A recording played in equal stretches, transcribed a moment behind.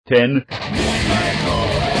10.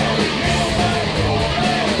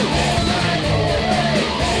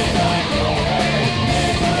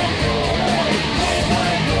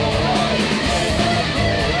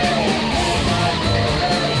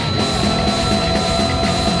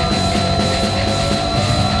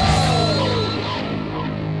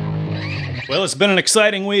 Well, it's been an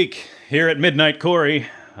exciting week here at Midnight Corey.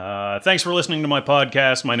 Thanks for listening to my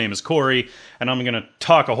podcast. My name is Corey, and I'm going to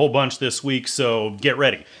talk a whole bunch this week, so get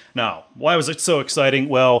ready. Now, why was it so exciting?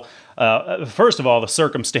 Well, first of all, the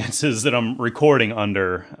circumstances that I'm recording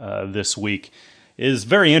under this week is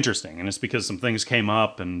very interesting, and it's because some things came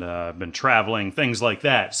up, and I've been traveling, things like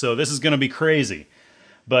that, so this is going to be crazy.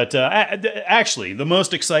 But actually, the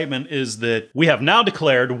most excitement is that we have now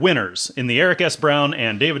declared winners in the Eric S. Brown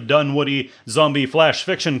and David Dunwoody Zombie Flash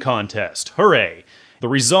Fiction Contest. Hooray! The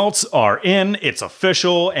results are in, it's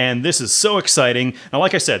official, and this is so exciting. Now,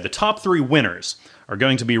 like I said, the top 3 winners are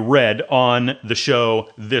going to be read on the show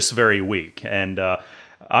this very week. And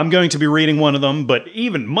I'm going to be reading one of them, but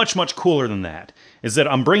even much, much cooler than that is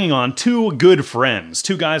that I'm bringing on 2 good friends,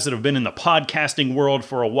 2 guys that have been in the podcasting world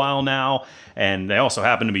for a while now, and they also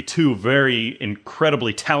happen to be 2 very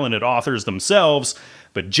incredibly talented authors themselves,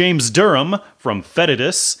 but James Durham from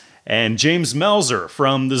Fetidus and James Melzer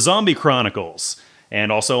from The Zombie Chronicles, and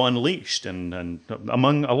also Unleashed, and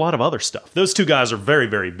among a lot of other stuff. Those 2 guys are very,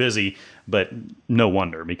 very busy, but no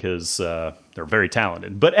wonder, because they're very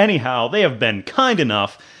talented. But anyhow, they have been kind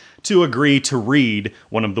enough to agree to read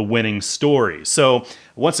one of the winning stories. So,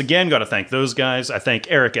 once again, got to thank those guys. I thank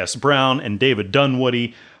Eric S. Brown and David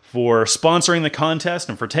Dunwoody for sponsoring the contest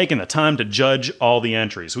and for taking the time to judge all the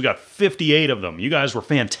entries. We got 58 of them. You guys were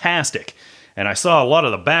fantastic. And I saw a lot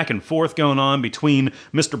of the back and forth going on between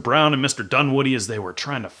Mr. Brown and Mr. Dunwoody as they were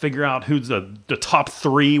trying to figure out who the top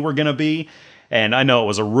 3 were going to be. And I know it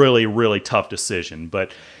was a really, really tough decision.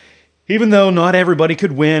 But even though not everybody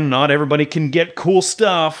could win, not everybody can get cool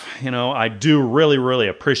stuff, I do really, really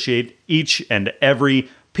appreciate each and every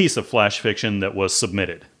piece of flash fiction that was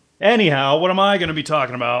submitted. Anyhow, what am I going to be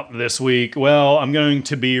talking about this week? Well, I'm going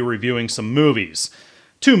to be reviewing some movies.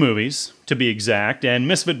 2 movies, to be exact, and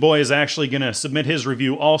Misfit Boy is actually going to submit his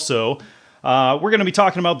review also. We're going to be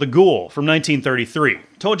talking about The Ghoul from 1933.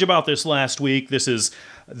 Told you about this last week. This is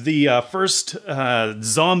the first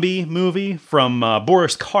zombie movie from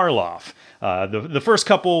Boris Karloff. The first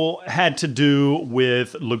couple had to do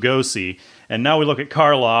with Lugosi, and now we look at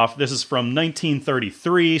Karloff. This is from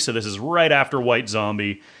 1933, so this is right after White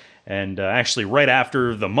Zombie. And actually right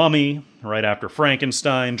after The Mummy, right after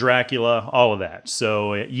Frankenstein, Dracula, all of that.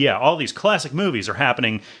 So yeah, all these classic movies are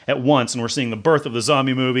happening at once, and we're seeing the birth of the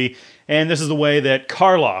zombie movie, and this is the way that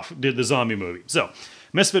Karloff did the zombie movie. So,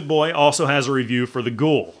 Misfit Boy also has a review for The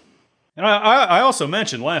Ghoul. And I also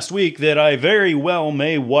mentioned last week that I very well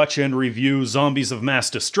may watch and review Zombies of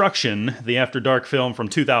Mass Destruction, the After Dark film from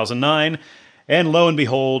 2009, and lo and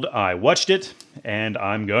behold, I watched it, and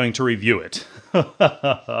I'm going to review it.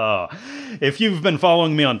 If you've been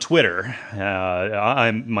following me on Twitter,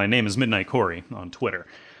 my name is Midnight Corey on Twitter.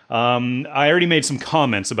 I already made some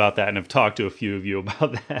comments about that and have talked to a few of you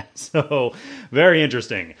about that, so very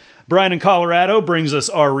interesting. Brian in Colorado brings us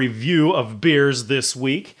our review of beers this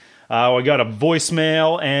week. We got a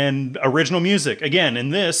voicemail and original music. Again,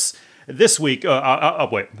 in this week,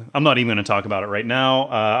 wait, I'm not even going to talk about it right now.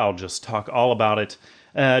 I'll just talk all about it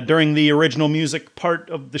during the original music part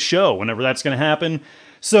of the show, whenever that's going to happen.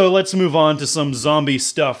 So let's move on to some zombie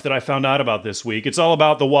stuff that I found out about this week. It's all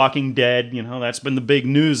about The Walking Dead. That's been the big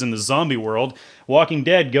news in the zombie world. Walking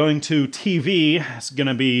Dead going to TV. It's going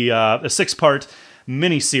to be a 6-part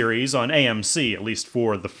miniseries on AMC, at least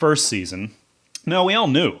for the first season. Now, we all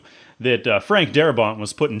knew that Frank Darabont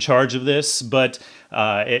was put in charge of this, but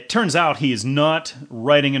it turns out he's not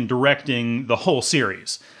writing and directing the whole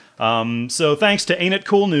series. So thanks to Ain't It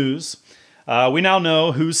Cool News, we now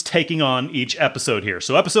know who's taking on each episode here.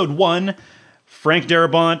 So episode 1, Frank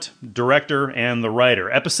Darabont, director and the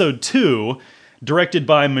writer. Episode 2, directed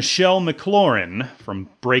by Michelle McLaurin from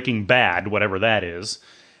Breaking Bad, whatever that is.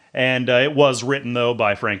 And it was written, though,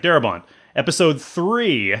 by Frank Darabont. Episode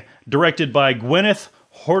 3, directed by Gwyneth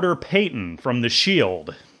Horder-Payton from The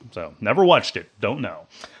Shield. So, never watched it, don't know.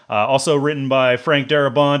 Also written by Frank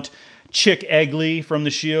Darabont, Chick Egley from The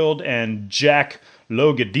Shield, and Jack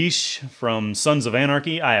Logadish from Sons of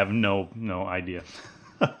Anarchy. I have no idea.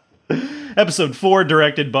 Episode 4,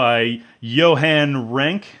 directed by Johan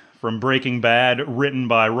Renck from Breaking Bad, written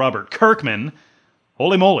by Robert Kirkman.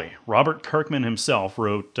 Holy moly, Robert Kirkman himself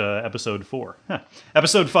wrote Episode 4.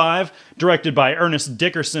 Episode 5, directed by Ernest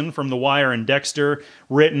Dickerson from The Wire and Dexter,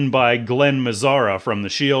 written by Glenn Mazzara from The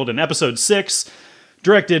Shield. And Episode 6,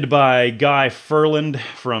 Directed by Guy Ferland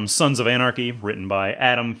from Sons of Anarchy, written by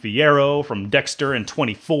Adam Fierro from Dexter and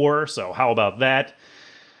 24, so how about that?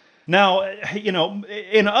 Now,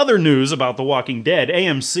 in other news about The Walking Dead,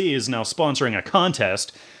 AMC is now sponsoring a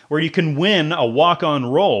contest where you can win a walk-on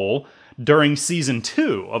role during Season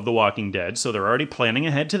 2 of The Walking Dead, so they're already planning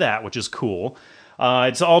ahead to that, which is cool.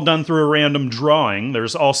 It's all done through a random drawing.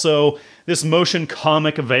 There's also this motion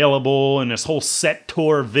comic available and this whole set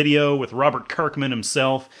tour video with Robert Kirkman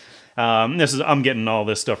himself. I'm getting all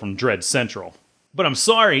this stuff from Dread Central. But I'm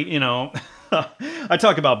sorry, I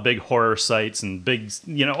talk about big horror sites and big,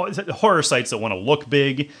 horror sites that want to look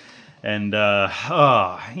big. And,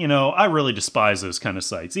 I really despise those kind of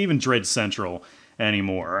sites, even Dread Central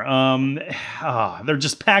anymore. They're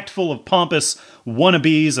just packed full of pompous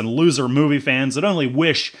wannabes and loser movie fans that only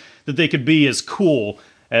wish that they could be as cool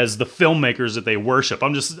as the filmmakers that they worship.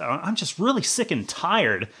 I'm just really sick and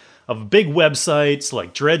tired of big websites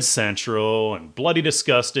like Dread Central and Bloody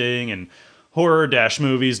Disgusting and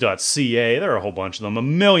horror-movies.ca. There are a whole bunch of them, a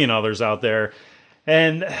million others out there.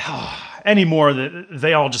 And anymore,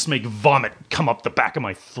 they all just make vomit come up the back of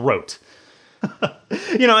my throat.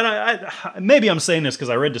 And I maybe I'm saying this because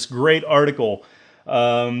I read this great article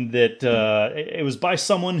that it was by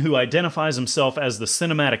someone who identifies himself as the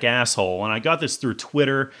cinematic asshole, and I got this through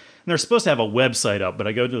Twitter, and they're supposed to have a website up, but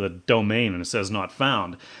I go to the domain and it says not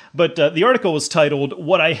found. But the article was titled,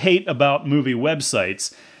 "What I Hate About Movie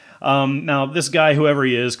Websites." Now, this guy, whoever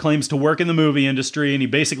he is, claims to work in the movie industry, and he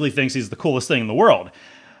basically thinks he's the coolest thing in the world.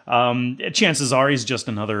 Chances are he's just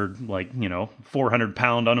another,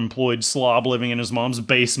 400-pound unemployed slob living in his mom's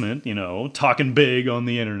basement, talking big on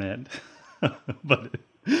the internet. But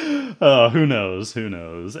who knows?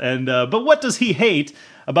 And but what does he hate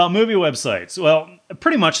about movie websites? Well,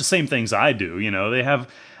 pretty much the same things I do. They have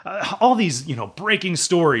all these, breaking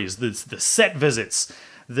stories, the set visits,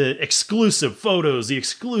 the exclusive photos, the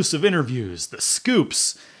exclusive interviews, the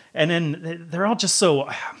scoops. And then they're all just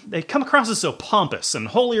they come across as so pompous and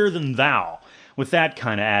holier than thou with that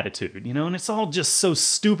kind of attitude, and it's all just so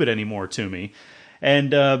stupid anymore to me.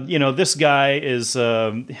 And, this guy is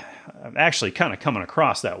actually kind of coming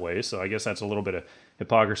across that way, so I guess that's a little bit of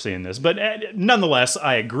hypocrisy in this. But nonetheless,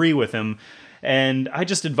 I agree with him, and I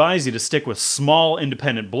just advise you to stick with small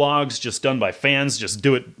independent blogs just done by fans, just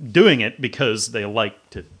doing it because they like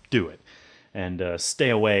to do it, and stay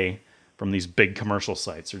away from these big commercial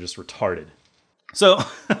sites. They're just retarded. So,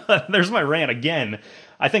 there's my rant again.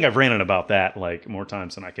 I think I've ranted about that, more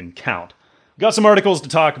times than I can count. Got some articles to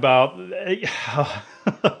talk about.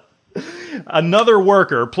 Another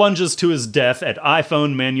worker plunges to his death at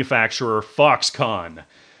iPhone manufacturer Foxconn.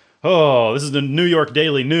 Oh, this is the New York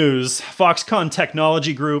Daily News. Foxconn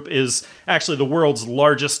Technology Group is actually the world's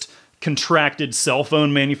largest contracted cell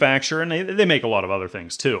phone manufacturer, and they make a lot of other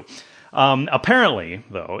things, too. Apparently,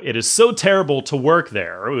 though, it is so terrible to work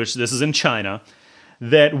there, which this is in China,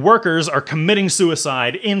 that workers are committing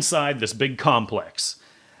suicide inside this big complex.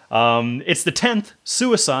 It's the 10th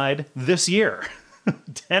suicide this year.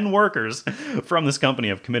 10 workers from this company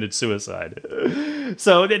have committed suicide.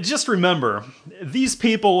 So just remember, these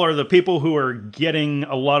people are the people who are getting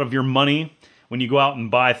a lot of your money when you go out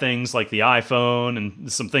and buy things like the iPhone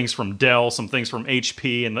and some things from Dell, some things from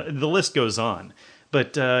HP, and the list goes on.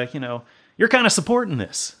 But, you're kind of supporting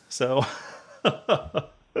this. So, the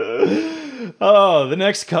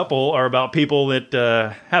next couple are about people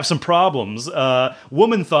that have some problems.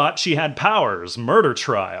 Woman thought she had powers. Murder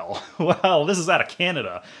trial. Well, this is out of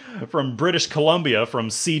Canada. From British Columbia, from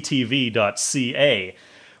ctv.ca.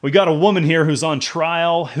 We got a woman here who's on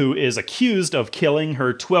trial who is accused of killing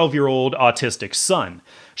her 12-year-old autistic son.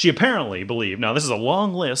 She apparently believed, now this is a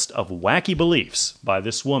long list of wacky beliefs by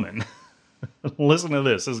this woman. Listen to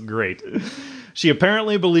this is great. She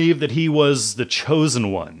apparently believed that he was the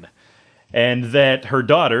chosen one, and that her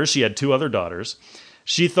daughters, she had two other daughters,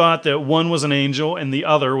 she thought that one was an angel and the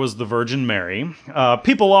other was the Virgin Mary.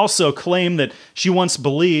 People also claim that she once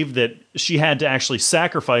believed that she had to actually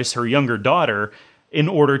sacrifice her younger daughter in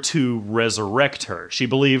order to resurrect her. She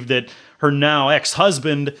believed that her now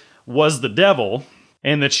ex-husband was the devil,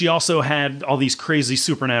 and that she also had all these crazy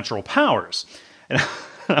supernatural powers. And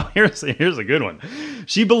now, here's a good one.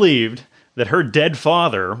 She believed that her dead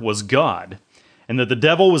father was God, and that the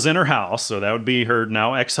devil was in her house, so that would be her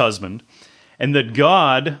now ex-husband, and that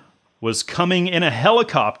God was coming in a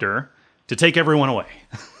helicopter to take everyone away.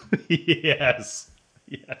 Yes.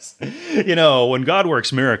 When God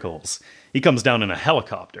works miracles, he comes down in a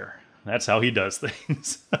helicopter. That's how he does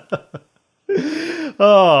things.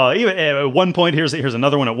 Oh, even at one point, here's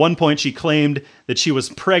another one. At one point, she claimed that she was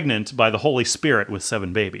pregnant by the Holy Spirit with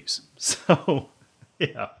 7 babies. So,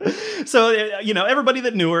 Yeah. So, everybody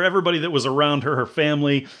that knew her, everybody that was around her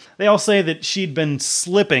family, they all say that she'd been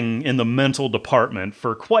slipping in the mental department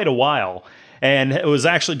for quite a while. And it was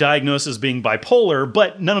actually diagnosed as being bipolar,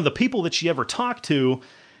 but none of the people that she ever talked to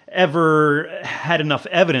ever had enough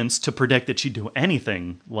evidence to predict that she'd do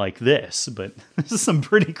anything like this. But this is some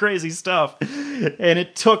pretty crazy stuff. And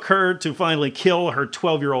it took her to finally kill her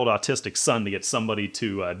 12-year-old autistic son to get somebody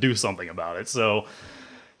to do something about it. So,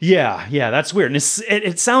 yeah, that's weird. And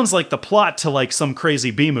it sounds like the plot to like some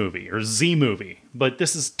crazy B movie or Z movie, but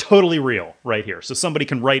this is totally real right here. So somebody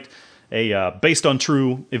can write a based on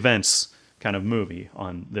true events kind of movie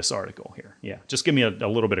on this article here. Yeah, just give me a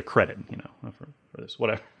little bit of credit, for this,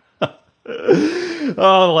 whatever.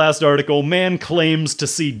 The last article. Man claims to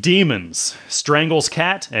see demons, strangles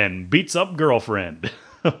cat, and beats up girlfriend.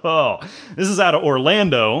 Oh, this is out of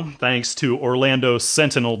Orlando, thanks to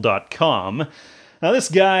OrlandoSentinel.com. Now, this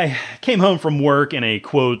guy came home from work in a,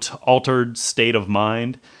 quote, altered state of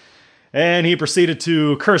mind, and he proceeded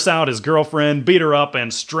to curse out his girlfriend, beat her up,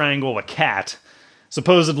 and strangle a cat.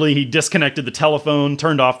 Supposedly, he disconnected the telephone,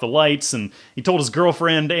 turned off the lights, and he told his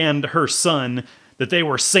girlfriend and her son that they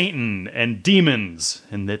were Satan and demons,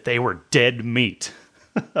 and that they were dead meat.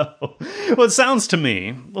 Well, it sounds to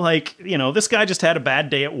me like, this guy just had a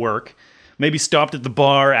bad day at work, maybe stopped at the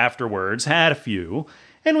bar afterwards, had a few,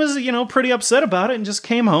 and was, pretty upset about it, and just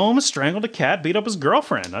came home, strangled a cat, beat up his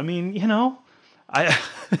girlfriend. I mean,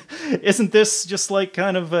 isn't this just like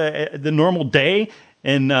kind of the normal day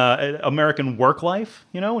in American work life?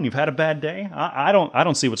 When you've had a bad day, I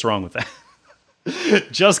don't see what's wrong with that.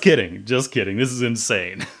 Just kidding. This is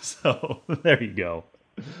insane. So there you go.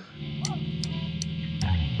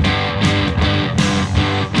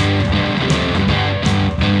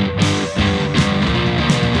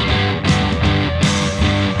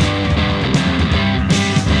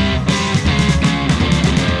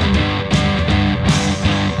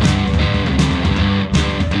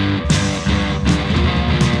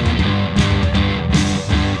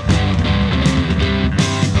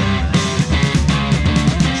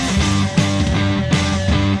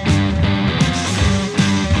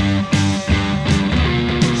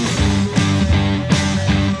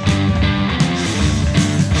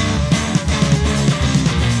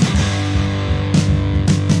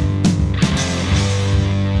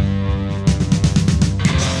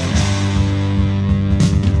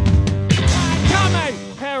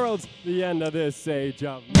 The end of this age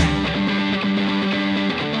of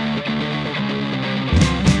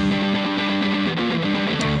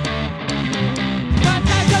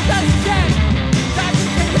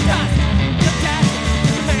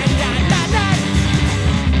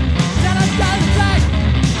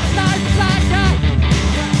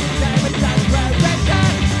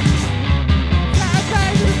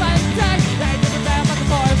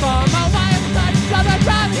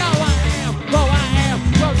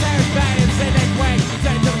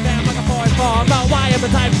the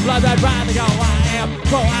type of blood I'd rather go. I am,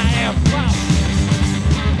 well.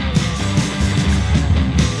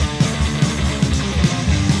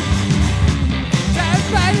 There's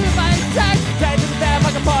pain in my chest, take to the damn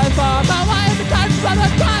like a poison bomb. Now I am the type of blood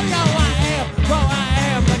I'd rather go. I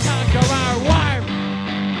am the conqueror. Warm.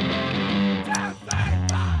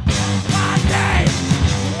 One day,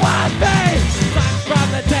 suck from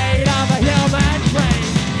the date of a human dream.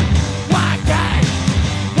 One day,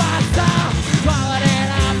 what's up? Swallowed it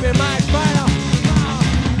up in my cradle.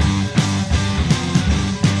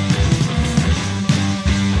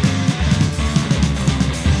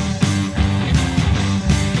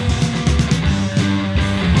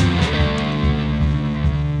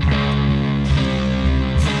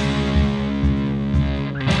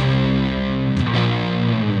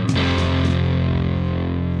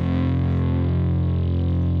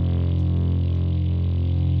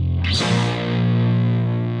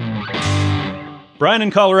 Brian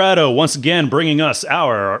in Colorado, once again bringing us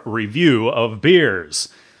our review of beers.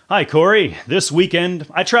 Hi, Corey. This weekend,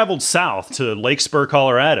 I traveled south to Lake Spur,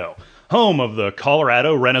 Colorado, home of the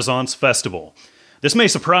Colorado Renaissance Festival. This may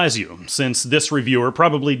surprise you, since this reviewer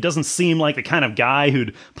probably doesn't seem like the kind of guy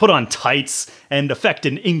who'd put on tights and affect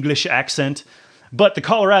an English accent. But the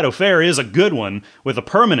Colorado Fair is a good one, with a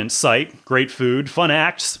permanent site, great food, fun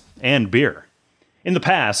acts, and beer. In the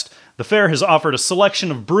past, the fair has offered a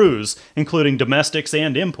selection of brews, including domestics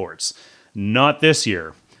and imports. Not this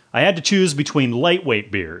year. I had to choose between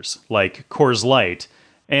lightweight beers, like Coors Light,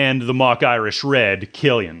 and the Mock Irish Red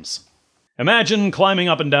Killian's. Imagine climbing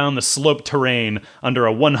up and down the sloped terrain under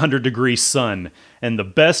a 100-degree sun, and the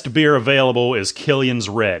best beer available is Killian's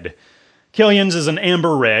Red. Killian's is an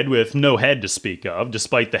amber red with no head to speak of,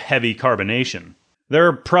 despite the heavy carbonation. There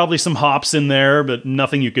are probably some hops in there, but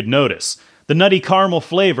nothing you could notice. The nutty caramel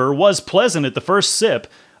flavor was pleasant at the first sip,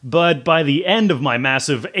 but by the end of my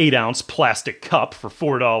massive 8-ounce plastic cup for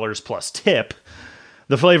 $4 plus tip,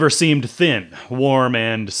 the flavor seemed thin, warm,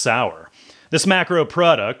 and sour. This macro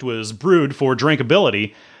product was brewed for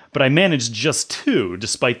drinkability, but I managed just 2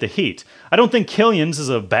 despite the heat. I don't think Killian's is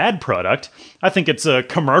a bad product. I think it's a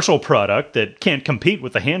commercial product that can't compete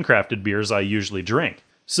with the handcrafted beers I usually drink.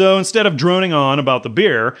 So instead of droning on about the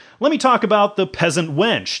beer, let me talk about the peasant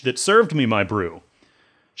wench that served me my brew.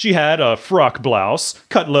 She had a frock blouse,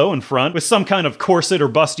 cut low in front, with some kind of corset or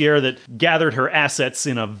bustier that gathered her assets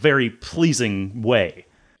in a very pleasing way.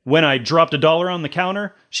 When I dropped $1 on the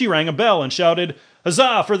counter, she rang a bell and shouted,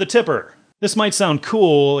 "Huzzah for the tipper!" This might sound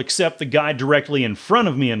cool, except the guy directly in front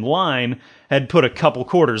of me in line had put a couple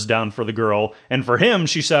quarters down for the girl, and for him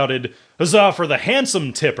she shouted, "Huzzah for the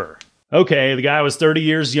handsome tipper!" Okay, the guy was 30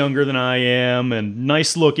 years younger than I am, and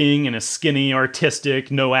nice looking in a skinny,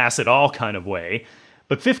 artistic, no ass at all kind of way.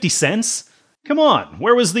 But 50 cents? Come on,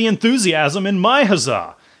 where was the enthusiasm in my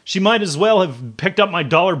huzzah? She might as well have picked up my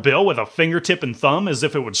dollar bill with a fingertip and thumb as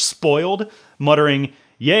if it was spoiled, muttering,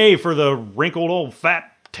 "Yay for the wrinkled old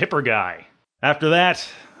fat tipper guy." After that,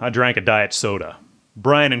 I drank a diet soda.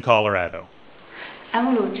 Brian in Colorado.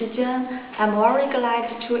 I'm Lu Zhizhen. I'm very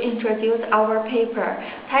glad to introduce our paper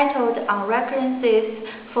titled On Recurrences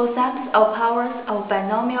for Sums of Powers of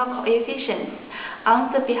Binomial Coefficients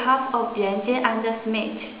on the behalf of Yanjian and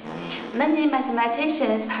Smith. Many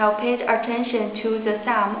mathematicians have paid attention to the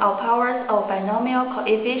sum of powers of binomial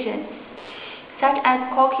coefficients, such as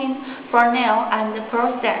Cokin, Fresnel, and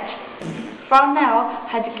Prostat. Fresnel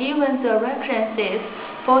had given the recurrences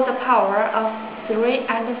for the power of 3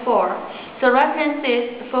 and 4. The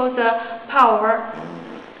recurrences for the power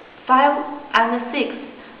 5 and 6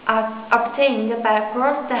 are obtained by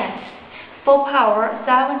Prostat. For power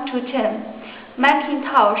 7 to 10,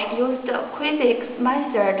 Macintosh used the Quizzix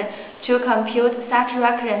method to compute such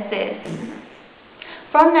recurrences.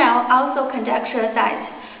 Fresnel also conjectured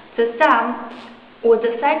that the sum would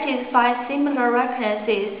satisfy similar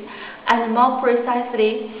recurrences, and more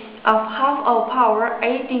precisely, of half of power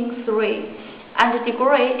aiding 3, and the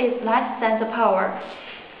degree is less than the power.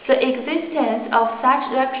 The existence of such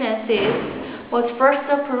recurrences was first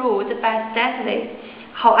proved by Statley,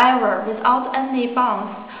 however, without any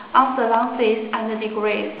bounds on the lengths and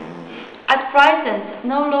degrees. At present,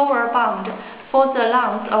 no lower bound for the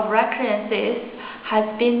length of recurrences has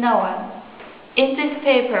been known. In this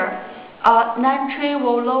paper, a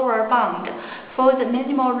non-trivial lower bound for the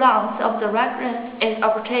minimal length of the recurrence is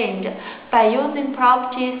obtained by using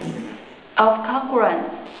properties of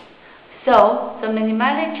congruence. So, the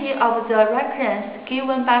minimality of the recurrence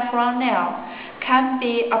given by Fresnel can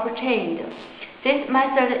be obtained. This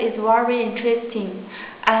method is very interesting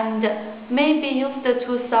and may be used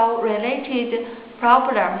to solve related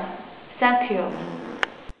problems. Thank you.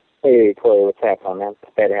 Hey, Corey, what's happening, man?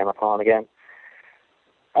 It's Bad Hammer calling again.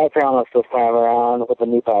 I promise this time around with the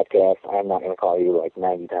new podcast, I'm not going to call you like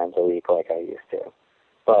 90 times a week like I used to.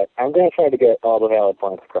 But I'm going to try to get all the valid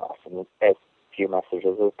points across in as few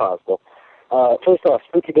messages as possible. First off,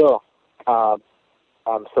 Spooky Bill,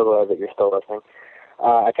 I'm so glad that you're still listening.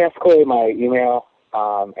 I passed Corey my email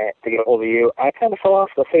to get a hold of you. I kind of fell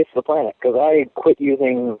off the face of the planet because I quit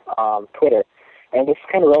using Twitter. And this is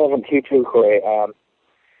kind of relevant to you too, Corey.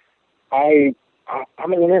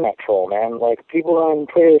 I'm an internet troll, man. Like, people on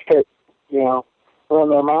Twitter start, running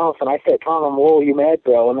their mouth, and I start telling them, "Whoa, you mad,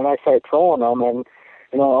 bro?" And then I start trolling them, and,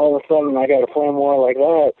 all of a sudden I got a flame war like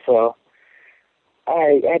that, so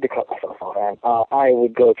I had to cut myself off, man. I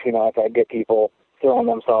would go too nuts. I'd get people throwing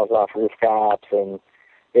themselves off rooftops, and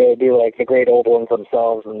they'd be like the great old ones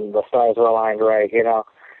themselves, and the stars were aligned right,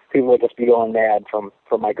 People would just be going mad from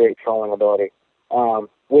my great trolling ability,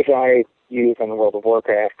 which I use in World of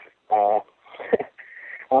Warcraft.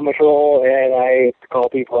 I'm a troll, and I call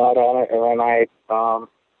people out on it, and then I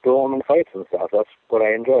go on in fights and stuff. That's what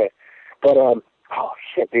I enjoy. But, oh,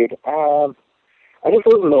 shit, dude. I just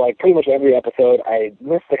listened to, like, pretty much every episode. I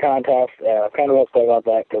missed the contest. Kind of upset about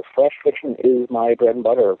that, because Flash Fiction is my bread and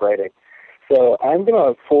butter of writing. So I'm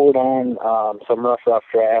going to forward on some rough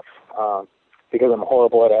drafts, because I'm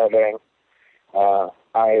horrible at editing.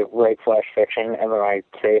 I write Flash Fiction, and then I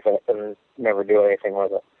save it and never do anything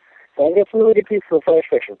with it. So I've got some really good pieces of Flash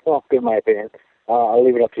Fiction. Well, good in my opinion. I'll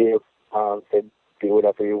leave it up to you to do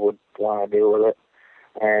whatever you would want to do with it,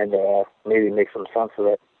 and maybe make some sense of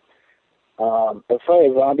it. As far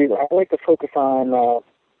as zombies, I like to focus on, a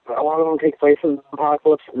lot of them take place in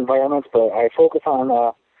apocalypse environments, but I focus on,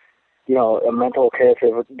 a mental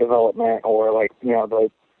character development, or like, the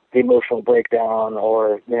the emotional breakdown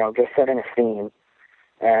or, just setting a scene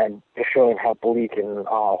and just showing how bleak and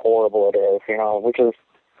horrible it is, which is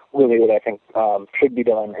really what I think should be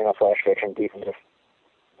done in a flash fiction piece and just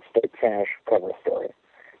finish cover a story.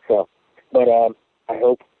 So, but I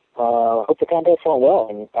hope the contest went well,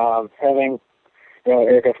 and having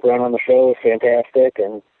Eric S. Brown on the show is fantastic,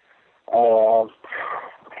 and I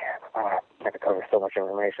have to cover so much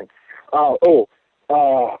information. Fuck.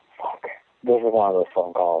 This is one of those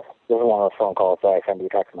phone calls. That I send you a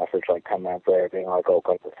text message like 10 minutes later being like, oh,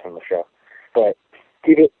 click this from the show. But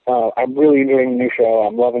keep it, I'm really enjoying the new show.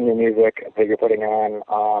 I'm loving the music that you're putting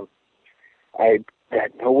on.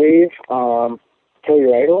 That No Wave, Kill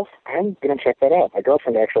Your Idols, I'm going to check that out. My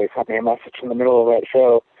girlfriend actually sent me a message in the middle of that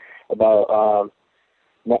show about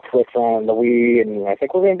Netflix on the Wii, and I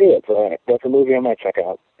think we're going to do it. So that's a movie I might check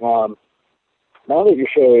out. Now that your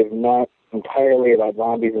show is not entirely about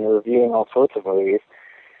zombies and reviewing all sorts of movies,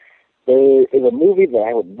 there is a movie that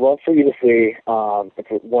I would love for you to see.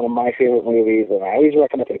 It's one of my favorite movies, and I always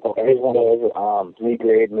recommend people. It is one of those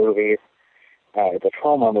Z-grade movies. It's a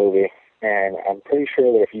trauma movie, and I'm pretty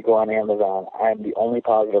sure that if you go on Amazon, I'm the only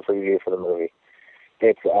positive review for the movie.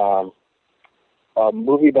 It's a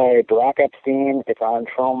movie by Brock Epstein. It's on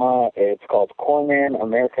trauma. It's called Corman,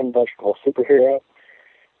 American Vegetable Superhero.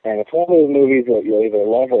 And it's one of those movies that you'll either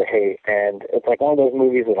love or hate. And it's like one of those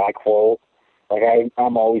movies that I quote. Like,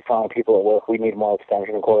 I'm always telling people at work, we need more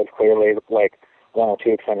extension cords. Clearly, like, 1 or 2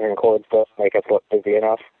 extension cords doesn't make us look busy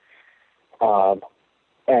enough. And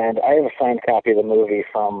I have a signed copy of the movie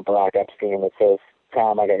from Brock Epstein that says,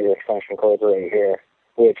 Tom, I got your extension cords right here,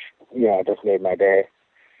 which, just made my day.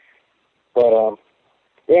 But,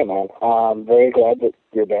 yeah, man, I'm very glad that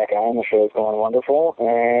you're back on. The show's going wonderful,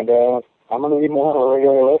 and I'm going to be more of a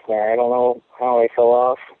regular listener. I don't know how I fell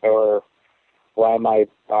off or why my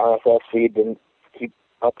RSS feed didn't keep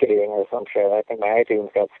updating or some shit. I think my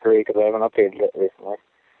iTunes got screwed because I haven't updated it recently.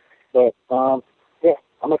 But, yeah,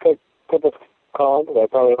 I'm going to cut this call because I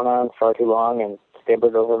probably went on far too long and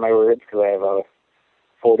stammered over my words because I have a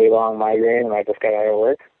 4-day-long migraine and I just got out of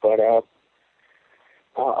work. But,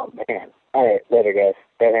 oh, man. All right, later, guys.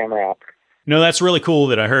 Bad Hammer out. That's really cool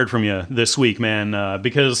that I heard from you this week, man,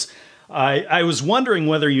 because I was wondering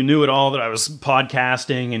whether you knew at all that I was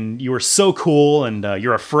podcasting, and you were so cool, and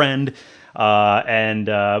you're a friend, but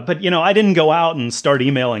I didn't go out and start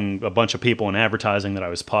emailing a bunch of people and advertising that I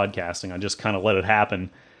was podcasting. I just kind of let it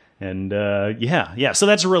happen, and so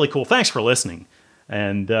that's really cool. Thanks for listening,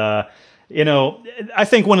 and I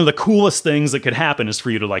think one of the coolest things that could happen is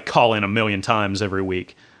for you to like call in 1 million times every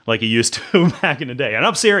week, like you used to back in the day. And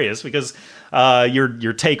I'm serious because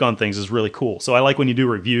your take on things is really cool. So I like when you do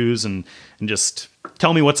reviews and just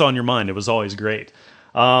tell me what's on your mind. It was always great.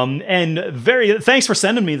 Thanks for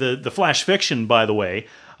sending me the Flash Fiction, by the way.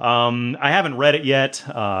 I haven't read it yet.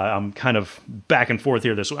 I'm kind of back and forth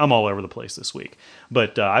here this week. I'm all over the place this week.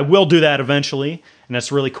 But I will do that eventually. And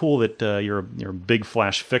that's really cool that you're a big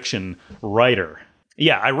Flash Fiction writer.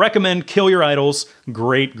 Yeah, I recommend Kill Your Idols.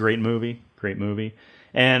 Great movie. Great movie.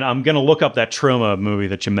 And I'm going to look up that Troma movie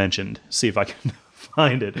that you mentioned, see if I can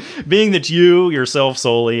find it. Being that you yourself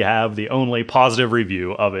solely have the only positive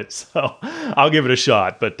review of it, so I'll give it a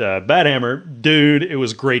shot. But Bad Hammer, dude, it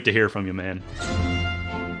was great to hear from you, man.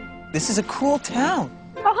 This is a cool town.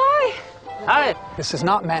 Oh, hi. Hi. This is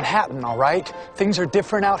not Manhattan, all right? Things are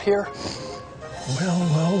different out here.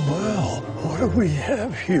 Well. What do we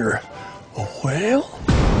have here? A whale?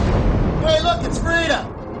 Hey, look, it's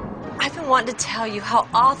Frida. I've been wanting to tell you how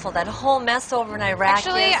awful that whole mess over in Iraq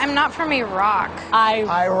Actually, is. I'm not from Iraq.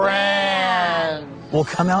 Iran. We'll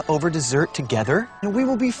come out over dessert together, and we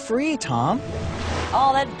will be free, Tom.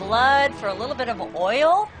 All that blood for a little bit of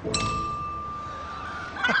oil?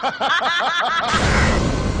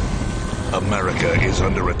 America is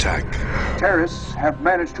under attack. Terrorists have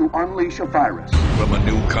managed to unleash a virus from a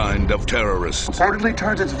new kind of terrorist. Reportedly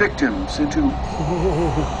turns its victims into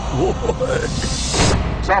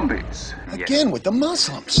zombies. Again with the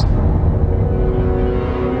Muslims.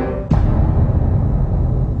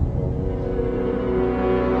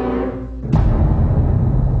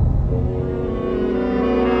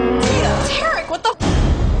 Tarek, what the?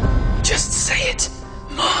 Just say it.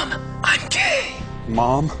 Mom, I'm gay.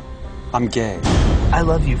 Mom, I'm gay. I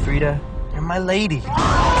love you, Frida. You're my lady.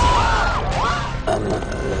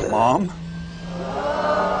 Mom?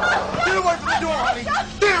 Get away from the door, honey.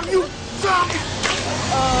 Damn you, zombie.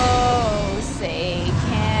 Oh, say,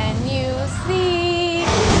 can you see?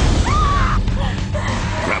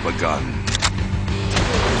 Grab a gun.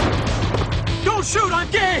 Don't shoot, I'm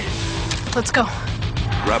gay. Let's go.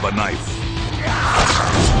 Grab a knife.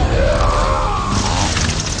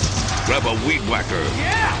 grab a weed whacker.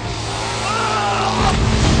 Yeah!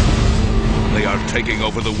 They are taking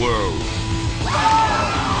over the world.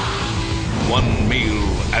 One meal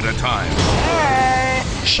at a time.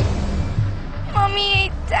 Shh. Mommy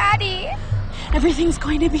ate Daddy. Everything's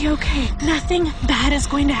going to be okay. Nothing bad is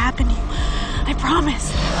going to happen to you. I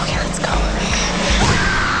promise. Okay, let's go.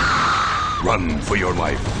 Run for your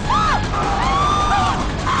life.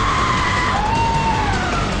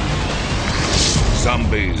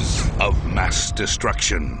 Zombies of mass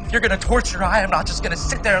destruction. You're gonna torture her. I am not just gonna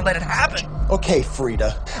sit there and let it happen. Okay,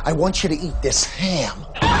 Frida, I want you to eat this ham.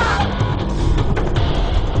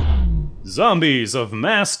 Zombies of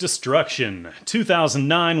Mass Destruction.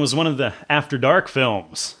 2009 was one of the After Dark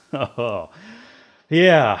films. Oh,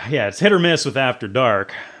 yeah, it's hit or miss with After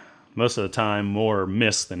Dark. Most of the time, more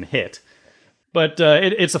miss than hit. But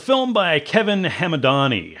it's a film by Kevin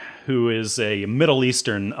Hamadani, who is a Middle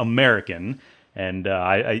Eastern American, and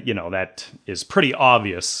that is pretty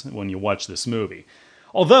obvious when you watch this movie.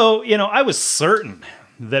 Although, I was certain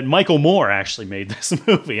that Michael Moore actually made this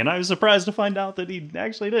movie, and I was surprised to find out that he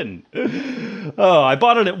actually didn't. Oh, I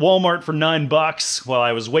bought it at Walmart for $9 while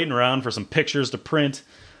I was waiting around for some pictures to print.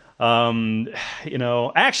 Actually,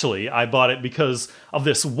 I bought it because of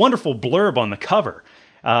this wonderful blurb on the cover.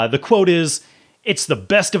 The quote is, "It's the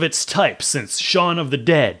best of its type since Shaun of the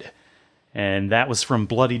Dead." And that was from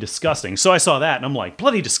Bloody Disgusting. So I saw that, and I'm like,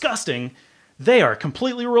 Bloody Disgusting? They are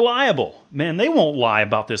completely reliable. Man, they won't lie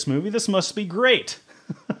about this movie. This must be great.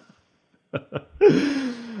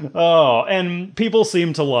 Oh, and people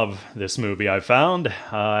seem to love this movie, I've found.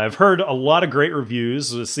 I've heard a lot of great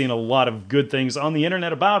reviews, seen a lot of good things on the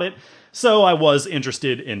internet about it, so I was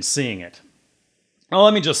interested in seeing it. Well,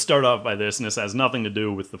 let me just start off by this, and this has nothing to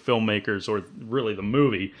do with the filmmakers or really the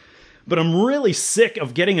movie, but I'm really sick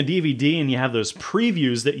of getting a DVD and you have those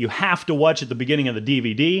previews that you have to watch at the beginning of the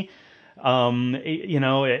DVD.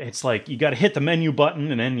 It's like you got to hit the menu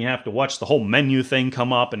button and then you have to watch the whole menu thing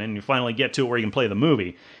come up and then you finally get to it where you can play the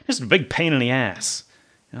movie. It's a big pain in the ass.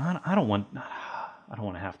 I don't want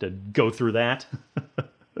to have to go through that.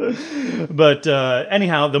 But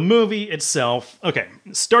anyhow, the movie itself,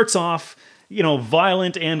 starts off,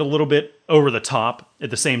 violent and a little bit over the top at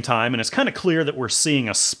the same time, and it's kind of clear that we're seeing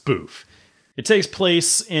a spoof. It takes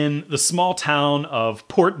place in the small town of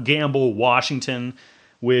Port Gamble, Washington,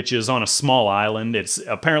 which is on a small island. It's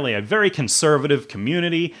apparently a very conservative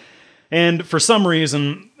community, and for some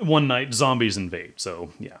reason, one night zombies invade. So,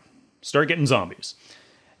 yeah, start getting zombies.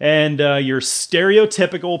 And your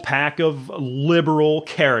stereotypical pack of liberal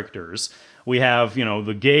characters. We have,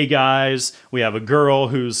 the gay guys. We have a girl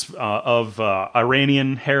who's of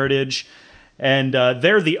Iranian heritage. And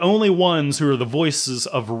they're the only ones who are the voices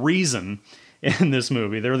of reason in this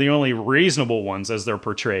movie. They're the only reasonable ones as they're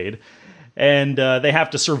portrayed. And they have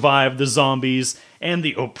to survive the zombies and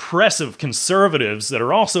the oppressive conservatives that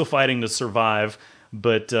are also fighting to survive,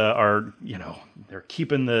 but are, they're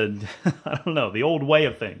keeping the, the old way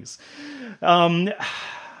of things.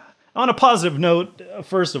 On a positive note,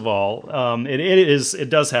 first of all, it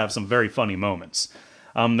does have some very funny moments.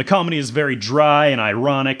 The comedy is very dry and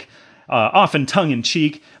ironic, often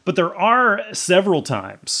tongue-in-cheek, but there are several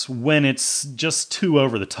times when it's just too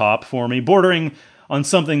over the top for me, bordering on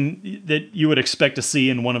something that you would expect to see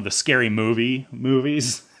in one of the Scary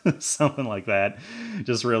movies. Something like that.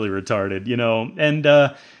 Just really retarded, And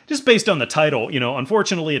just based on the title,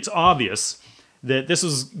 unfortunately it's obvious that this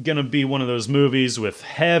is going to be one of those movies with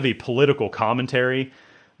heavy political commentary.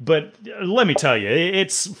 But let me tell you,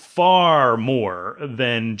 it's far more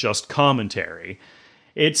than just commentary.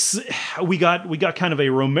 We got kind of a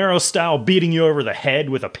Romero style beating you over the head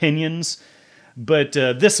with opinions. But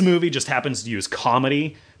this movie just happens to use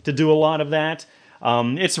comedy to do a lot of that.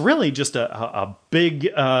 It's really just a big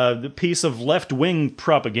piece of left-wing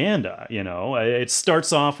propaganda, It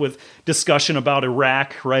starts off with discussion about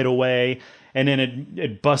Iraq right away, and then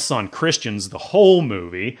it busts on Christians the whole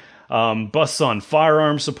movie, busts on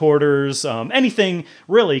firearm supporters, anything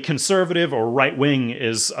really conservative or right-wing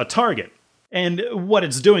is a target. And what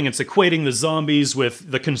it's doing, it's equating the zombies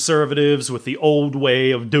with the conservatives, with the old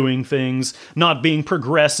way of doing things, not being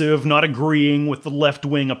progressive, not agreeing with the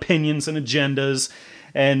left-wing opinions and agendas.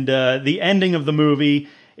 And the ending of the movie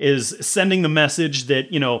is sending the message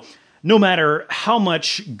that, no matter how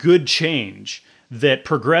much good change that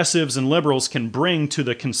progressives and liberals can bring to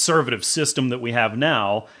the conservative system that we have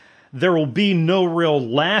now, there will be no real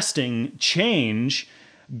lasting change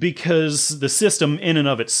because the system in and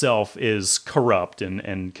of itself is corrupt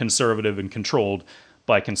and conservative and controlled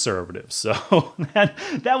by conservatives. So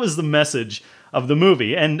that was the message of the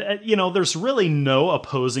movie. And, there's really no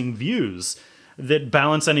opposing views. that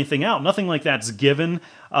balance anything out. Nothing like that's given.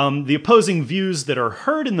 The opposing views that are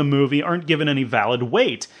heard in the movie aren't given any valid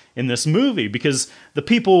weight in this movie, because the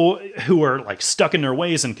people who are like stuck in their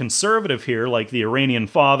ways and conservative here, like the Iranian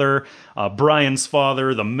father, Brian's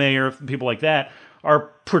father, the mayor, people like that,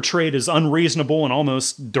 are portrayed as unreasonable and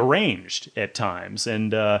almost deranged at times.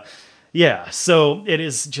 And yeah, so it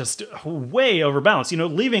is just way overbalanced. You know,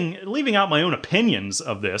 leaving out my own opinions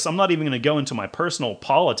of this, I'm not even going to go into my personal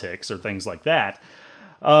politics or things like that.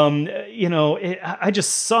 You know, I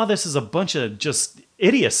just saw this as a bunch of just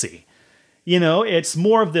idiocy. You know, it's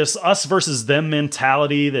more of this us versus them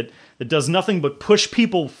mentality that does nothing but push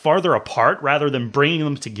people farther apart rather than bringing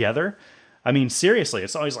them together. I mean, seriously,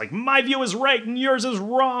 it's always like, my view is right and yours is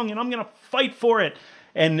wrong, and I'm going to fight for it.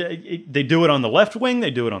 And they do it on the left wing,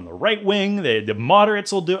 they do it on the right wing, the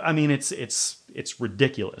moderates will do it. I mean, it's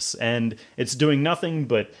ridiculous. And it's doing nothing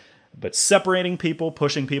but separating people,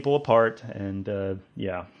 pushing people apart, and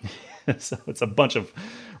yeah. So it's a bunch of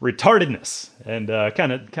retardedness, and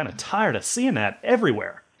kind of tired of seeing that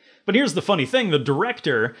everywhere. But here's the funny thing, the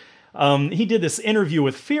director, he did this interview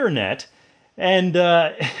with FearNet, and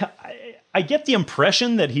I get the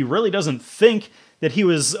impression that he really doesn't think that he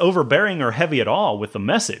was overbearing or heavy at all with the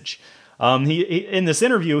message. He in this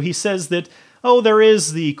interview, he says that, oh, there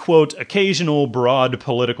is the, quote, occasional broad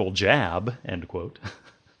political jab, end quote.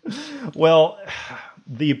 Well,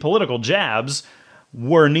 the political jabs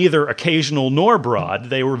were neither occasional nor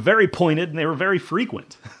broad. They were very pointed and they were very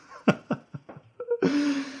frequent.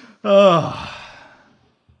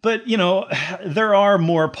 But, you know, there are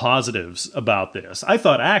more positives about this. I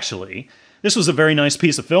thought, actually, this was a very nice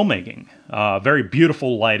piece of filmmaking. Very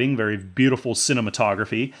beautiful lighting, very beautiful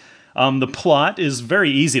cinematography. The plot is very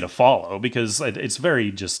easy to follow because it's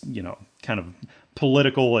very just, you know, kind of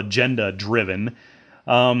political agenda driven.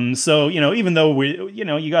 So, you know, even though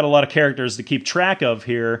you got a lot of characters to keep track of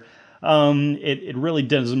here, it really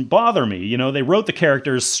doesn't bother me. You know, they wrote the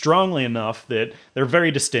characters strongly enough that they're very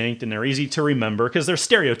distinct and they're easy to remember because they're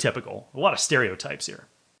stereotypical. A lot of stereotypes here.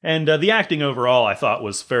 And the acting overall, I thought,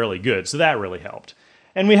 was fairly good, so that really helped.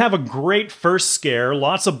 And we have a great first scare,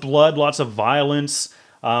 lots of blood, lots of violence,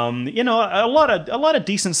 you know, a lot of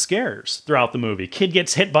decent scares throughout the movie. Kid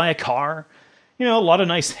gets hit by a car, you know, a lot of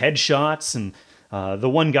nice headshots, and the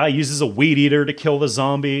one guy uses a weed eater to kill the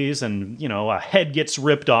zombies, and, you know, a head gets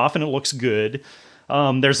ripped off, and it looks good.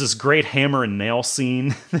 There's this great hammer and nail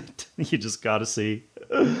scene that you just gotta see.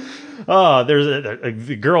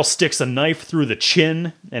 The girl sticks a knife through the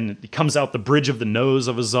chin and it comes out the bridge of the nose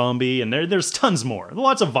of a zombie, and there's tons more.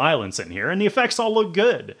 Lots of violence in here, and the effects all look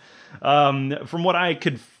good. From what I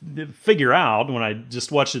could figure out when I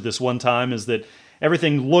just watched it this one time is that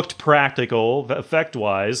everything looked practical,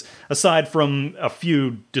 effect-wise, aside from a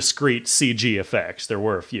few discrete CG effects. There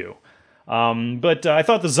were a few. But I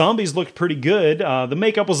thought the zombies looked pretty good. The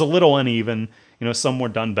makeup was a little uneven. You know, some were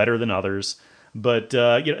done better than others. But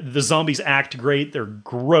you know, the zombies act great. They're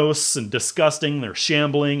gross and disgusting. They're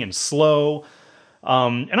shambling and slow.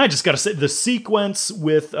 And I just got to say, the sequence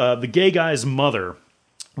with the gay guy's mother,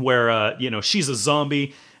 where you know, she's a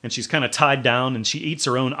zombie and she's kind of tied down and she eats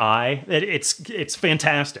her own eye. It's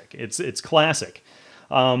fantastic. It's classic.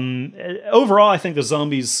 Overall, I think the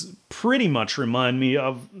zombies pretty much remind me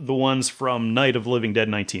of the ones from Night of the Living Dead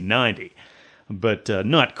 1990, but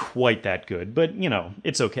not quite that good. But you know,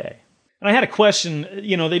 it's okay. And I had a question,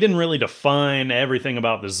 you know, they didn't really define everything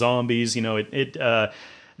about the zombies. You know,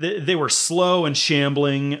 they were slow and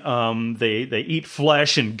shambling. They eat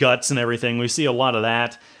flesh and guts and everything. We see a lot of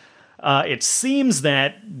that. It seems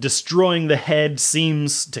that destroying the head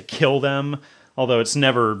seems to kill them, although it's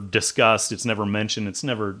never discussed, it's never mentioned, it's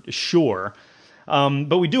never sure.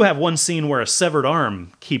 But we do have one scene where a severed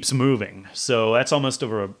arm keeps moving. So that's almost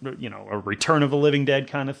a Return of the Living Dead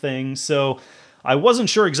kind of thing. So I wasn't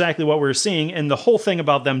sure exactly what we were seeing, and the whole thing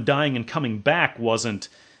about them dying and coming back wasn't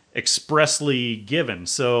expressly given.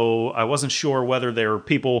 So I wasn't sure whether they were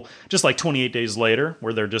people just like 28 Days Later,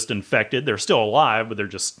 where they're just infected. They're still alive, but they're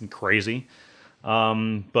just crazy.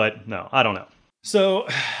 But no, I don't know. So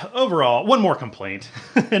overall, one more complaint,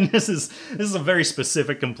 and this is a very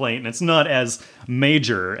specific complaint, and it's not as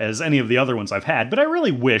major as any of the other ones I've had, but I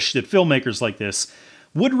really wish that filmmakers like this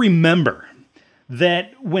would remember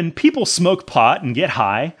that when people smoke pot and get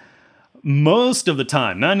high, most of the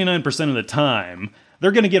time, 99% of the time,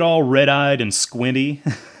 they're going to get all red-eyed and squinty.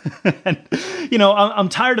 And, you know, I'm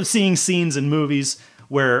tired of seeing scenes in movies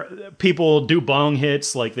where people do bong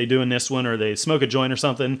hits like they do in this one, or they smoke a joint or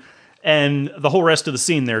something, and the whole rest of the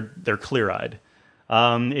scene, they're clear-eyed.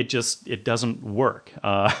 It doesn't work.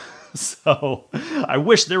 So I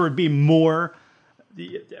wish there would be more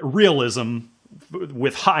realism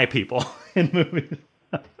with high people in movies.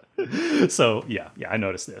 So, yeah, I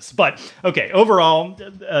noticed this. But, okay, overall,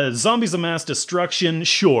 Zombies of Mass Destruction,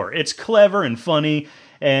 sure, it's clever and funny,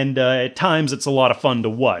 and at times it's a lot of fun to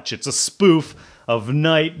watch. It's a spoof of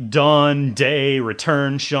Night, Dawn, Day,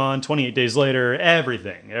 Return, Shaun, 28 Days Later,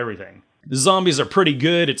 everything. The zombies are pretty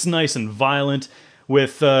good, it's nice and violent,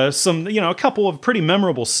 with some, a couple of pretty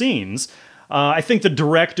memorable scenes. I think the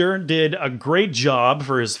director did a great job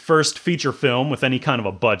for his first feature film with any kind of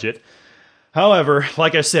a budget. However,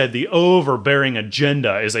 like I said, the overbearing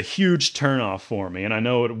agenda is a huge turnoff for me, and I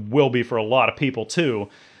know it will be for a lot of people too.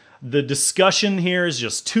 The discussion here is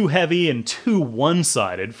just too heavy and too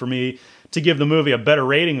one-sided for me to give the movie a better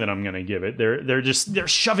rating than I'm going to give it. They're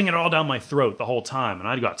shoving it all down my throat the whole time, and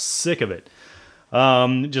I got sick of it.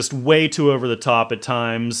 Just way too over the top at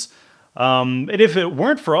times. And if it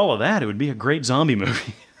weren't for all of that, it would be a great zombie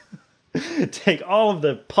movie. Take all of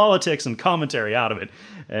the politics and commentary out of it,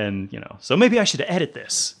 and, so maybe I should edit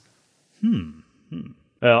this.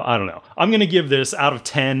 Well, I don't know. I'm going to give this, out of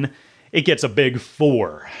 10, it gets a big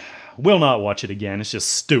 4. Will not watch it again, it's just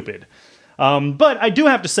stupid. But I do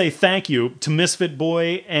have to say thank you to Misfit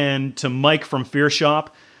Boy and to Mike from Fear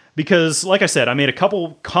Shop, because, like I said, I made a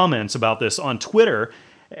couple comments about this on Twitter,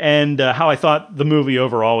 and how I thought the movie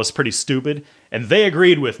overall was pretty stupid, and they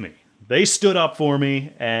agreed with me. They stood up for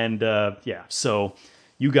me, and so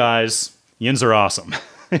you guys, yins are awesome.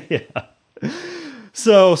 Yeah.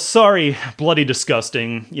 So, sorry, Bloody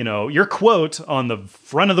Disgusting, your quote on the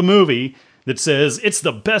front of the movie that says, "It's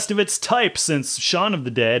the best of its type since Shaun of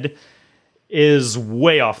the Dead," is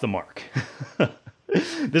way off the mark.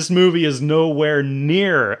 This movie is nowhere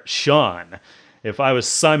near Shaun. If I was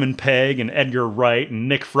Simon Pegg and Edgar Wright and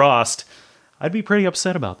Nick Frost, I'd be pretty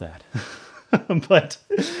upset about that. But,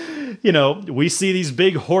 we see these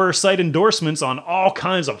big horror site endorsements on all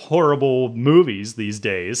kinds of horrible movies these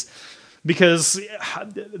days, because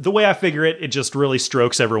the way I figure it, it just really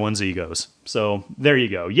strokes everyone's egos. So there you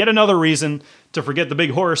go. Yet another reason to forget the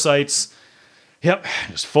big horror sites. Yep,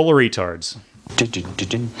 just full of retards.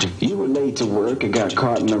 You were late to work, I got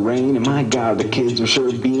caught in the rain, and my God, the kids were sure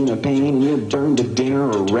being a pain, and you burned a dinner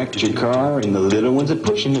or wrecked your car, and the little ones are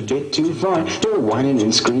pushing a bit too far. They're whining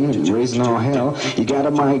and screaming and raising all hell. You got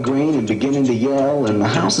a migraine and beginning to yell, and the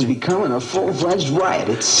house is becoming a full-fledged riot.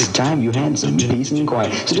 It's time you had some peace and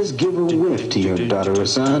quiet, so just give a whiff to your daughter or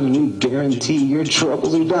son, and you guarantee your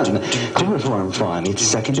troubles are done. Chloroform Fun, it's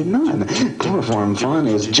second to none. Chloroform Fun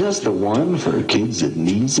is just the one for kids that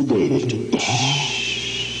need sedating.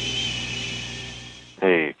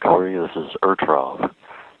 Hey, Corey, this is Urtrov.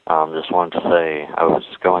 Just wanted to say I was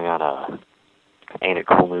going on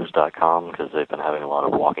ain'titcoolnews.com because they've been having a lot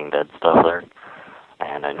of Walking Dead stuff there,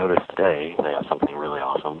 and I noticed today they have something really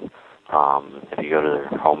awesome. If you go to their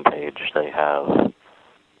homepage, they have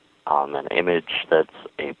an image that's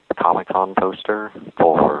a Comic-Con poster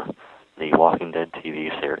for the Walking Dead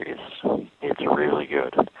TV series. It's really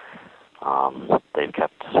good. They've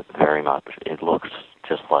kept very much, it looks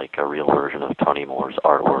just like a real version of Tony Moore's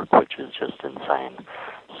artwork, which is just insane.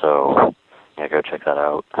 So, yeah, go check that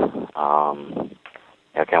out.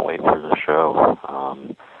 I can't wait for the show.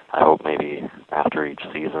 I hope maybe after each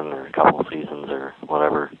season or a couple of seasons or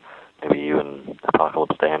whatever, maybe you and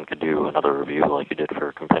Apocalypse Dan could do another review like you did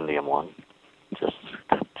for Compendium 1. Just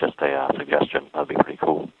a suggestion. That'd be pretty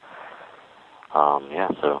cool.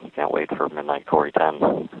 So can't wait for Midnight Corey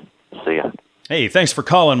 10. See ya. Hey, thanks for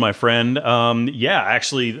calling, my friend.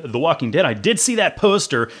 Actually, The Walking Dead, I did see that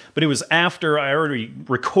poster, but it was after I already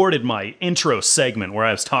recorded my intro segment where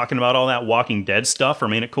I was talking about all that Walking Dead stuff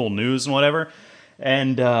from Ain't It Cool News and whatever.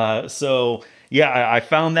 And I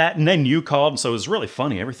found that, and then you called, and so it was really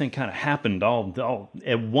funny. Everything kind of happened all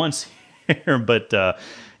at once here, but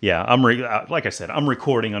like I said, I'm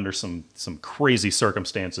recording under some crazy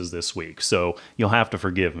circumstances this week, so you'll have to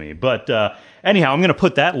forgive me. But anyhow, I'm going to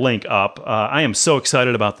put that link up. I am so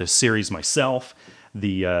excited about this series myself.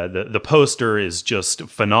 The poster is just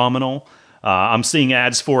phenomenal. I'm seeing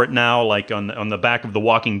ads for it now, like on the back of the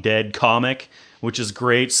Walking Dead comic, which is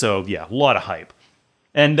great. So yeah, a lot of hype.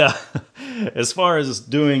 And as far as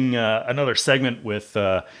doing another segment with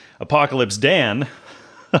Apocalypse Dan,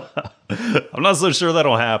 I'm not so sure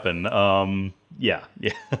that'll happen. I'll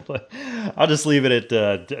just leave it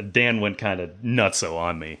at Dan went kind of nutso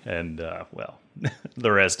on me, and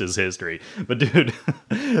the rest is history. But dude,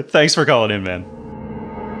 thanks for calling in, man.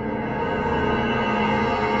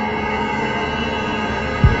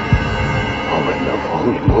 When the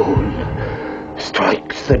full moon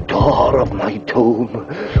strikes the door of my tomb,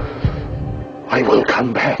 I will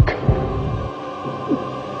come back.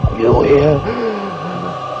 You hear?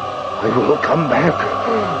 I will come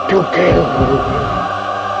back to kill.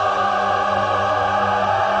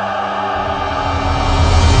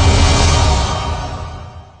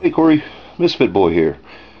 Hey Corey, Misfit Boy here.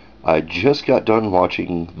 I just got done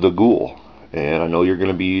watching The Ghoul, and I know you're going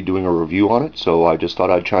to be doing a review on it, so I just thought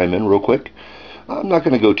I'd chime in real quick. I'm not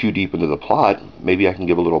going to go too deep into the plot. Maybe I can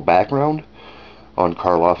give a little background on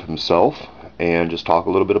Karloff himself and just talk a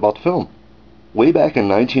little bit about the film. Way back in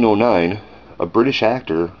 1909, a British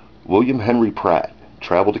actor, William Henry Pratt,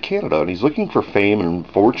 traveled to Canada, and he's looking for fame and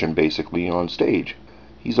fortune basically on stage.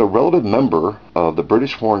 He's a relative member of the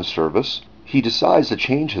British Foreign Service. He decides to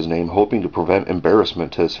change his name, hoping to prevent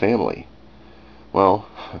embarrassment to his family. Well,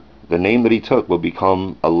 the name that he took will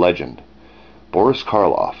become a legend. Boris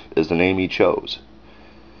Karloff is the name he chose.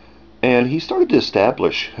 And he started to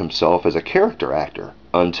establish himself as a character actor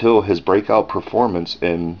until his breakout performance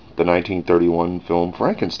in the 1931 film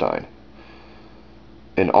Frankenstein.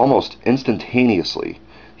 And almost instantaneously,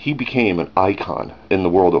 he became an icon in the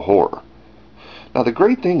world of horror. Now, the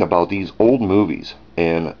great thing about these old movies,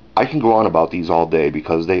 and I can go on about these all day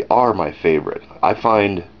because they are my favorite. I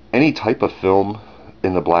find any type of film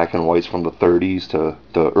in the black and whites from the 30s to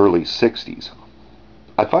the early 60s,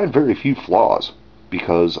 I find very few flaws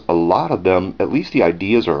because a lot of them, at least the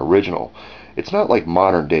ideas, are original. It's not like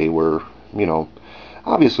modern day where,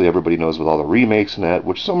 obviously everybody knows with all the remakes and that,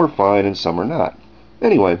 which some are fine and some are not.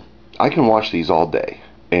 Anyway, I can watch these all day,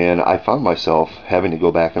 and I found myself having to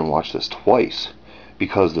go back and watch this twice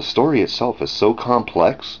because the story itself is so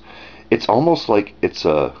complex. It's almost like it's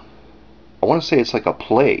like a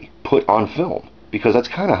play put on film, because that's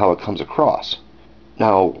kind of how it comes across.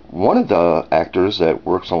 Now, one of the actors that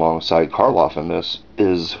works alongside Karloff in this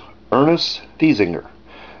is Ernest Thesiger.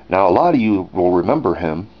 Now, a lot of you will remember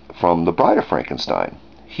him from The Bride of Frankenstein.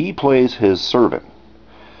 He plays his servant.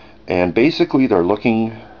 And basically they're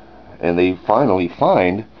looking, and they finally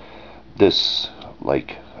find this,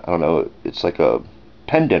 it's like a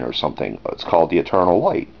pendant or something. It's called the Eternal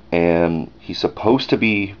Light. And he's supposed to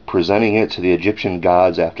be presenting it to the Egyptian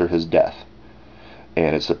gods after his death.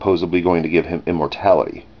 And it's supposedly going to give him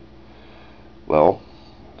immortality. Well,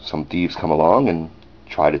 some thieves come along and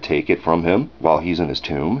try to take it from him while he's in his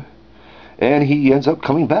tomb, and he ends up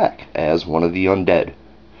coming back as one of the undead.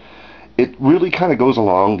 It really kind of goes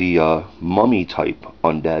along the mummy type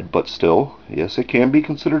undead, but still, yes, it can be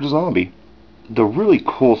considered a zombie. The really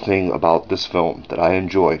cool thing about this film that I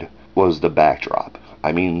enjoyed was the backdrop.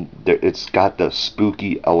 I mean, it's got the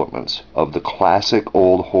spooky elements of the classic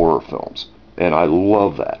old horror films. And I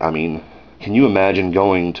love that. I mean, can you imagine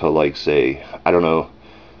going to, say,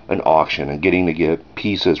 an auction and getting to get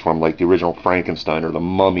pieces from, the original Frankenstein or the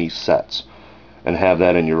Mummy sets and have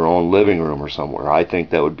that in your own living room or somewhere? I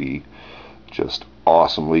think that would be just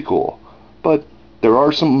awesomely cool. But there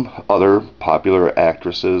are some other popular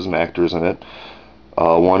actresses and actors in it.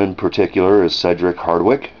 One in particular is Cedric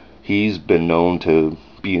Hardwicke. He's been known to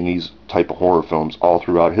be in these type of horror films all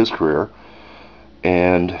throughout his career.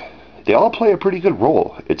 And they all play a pretty good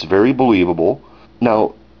role. It's very believable.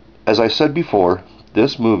 Now, as I said before,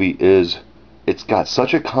 this movie it's got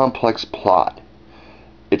such a complex plot.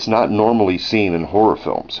 It's not normally seen in horror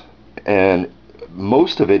films. And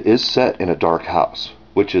most of it is set in a dark house,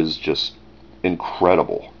 which is just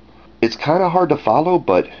incredible. It's kind of hard to follow,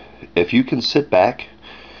 but if you can sit back,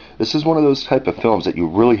 this is one of those type of films that you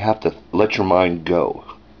really have to let your mind go,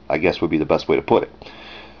 I guess would be the best way to put it.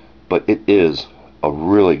 But it is a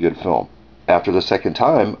really good film. After the second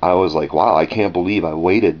time, I was like, wow, I can't believe I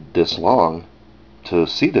waited this long to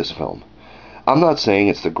see this film. I'm not saying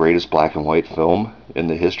it's the greatest black and white film in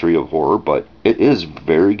the history of horror, but it is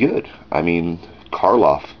very good. I mean,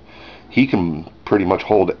 Karloff, he can pretty much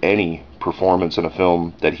hold any performance in a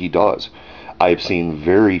film that he does. I've seen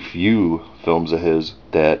very few films of his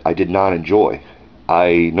that I did not enjoy.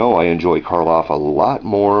 I know I enjoy Karloff a lot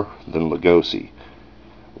more than Lugosi.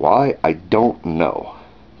 Why? I don't know.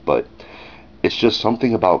 But it's just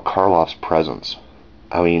something about Karloff's presence.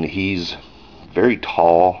 I mean, he's very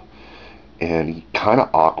tall and kind of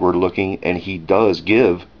awkward looking, and he does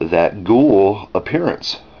give that ghoul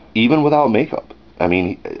appearance, even without makeup. I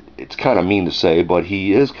mean, it's kind of mean to say, but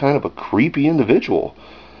he is kind of a creepy individual.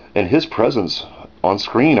 And his presence on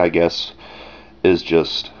screen, I guess, is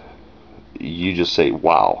just, you just say,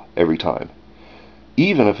 wow, every time.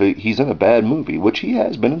 Even if he's in a bad movie, which he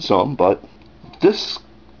has been in some, but this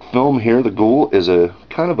film here, The Ghoul, is a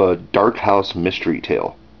kind of a dark house mystery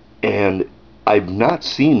tale. And I've not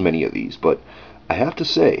seen many of these, but I have to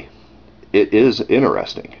say, it is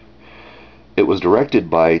interesting. It was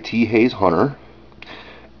directed by T. Hayes Hunter,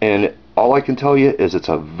 and all I can tell you is it's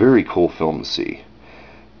a very cool film to see.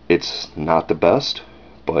 It's not the best,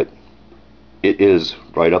 but it is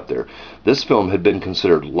right up there. This film had been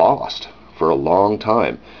considered lost for a long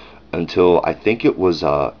time until I think it was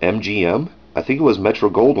MGM. I think it was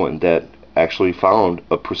Metro-Goldwyn that actually found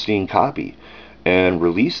a pristine copy and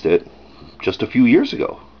released it just a few years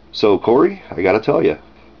ago. So Corey, I gotta tell you,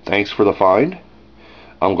 thanks for the find.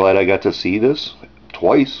 I'm glad I got to see this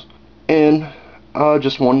twice. And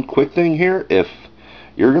just one quick thing here, if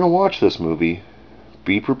you're gonna watch this movie,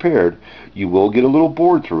 be prepared. You will get a little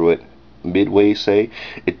bored through it midway, say.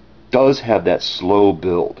 It does have that slow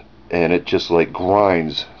build, and it just like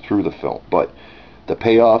grinds through the film, but the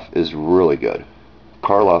payoff is really good.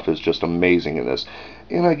 Karloff is just amazing in this,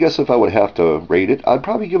 and I guess if I would have to rate it, I'd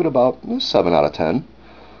probably give it about 7 out of 10.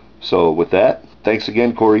 So with that, thanks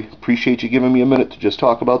again, Corey. Appreciate you giving me a minute to just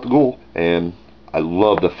talk about The Ghoul, and I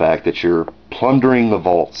love the fact that you're plundering the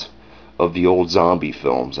vaults of the old zombie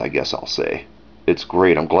films, I guess I'll say. It's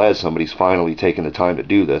great. I'm glad somebody's finally taken the time to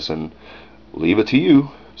do this, and leave it to you.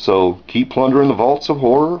 So keep plundering the vaults of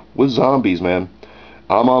horror with zombies, man.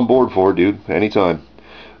 I'm on board for it, dude. Anytime.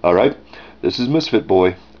 Alright, this is Misfit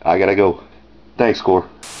Boy. I gotta go. Thanks, Core.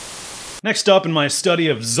 Next up in my study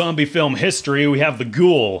of zombie film history, we have The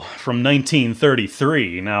Ghoul from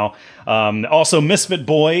 1933. Now, also Misfit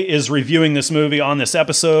Boy is reviewing this movie on this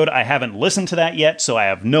episode. I haven't listened to that yet, so I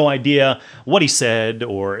have no idea what he said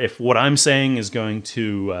or if what I'm saying is going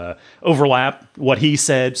to overlap what he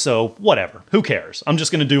said, so whatever. Who cares? I'm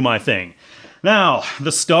just going to do my thing. Now,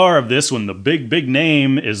 the star of this one, the big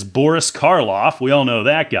name, is Boris Karloff. We all know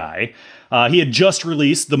that guy. He had just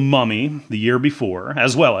released The Mummy the year before,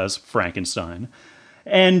 as well as Frankenstein.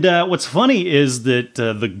 And what's funny is that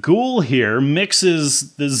The Ghoul here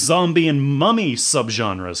mixes the zombie and mummy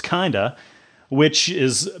subgenres, kinda, which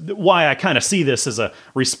is why I kind of see this as a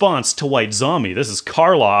response to White Zombie. This is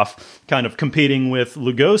Karloff kind of competing with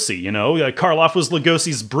Lugosi, you know? Karloff was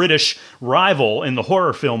Lugosi's British rival in the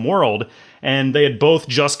horror film world, and they had both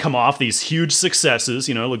just come off these huge successes.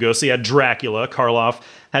 You know, Lugosi had Dracula, Karloff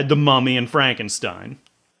had The Mummy and Frankenstein.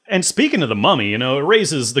 And speaking of The Mummy, you know, it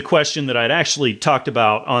raises the question that I'd actually talked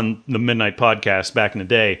about on the Midnight Podcast back in the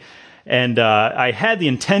day, and I had the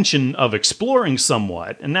intention of exploring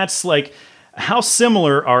somewhat, and that's like, how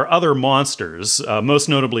similar are other monsters, most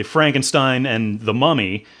notably Frankenstein and The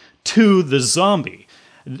Mummy, to the zombie?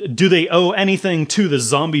 Do they owe anything to the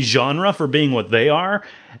zombie genre for being what they are?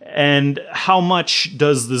 And how much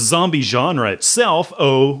does the zombie genre itself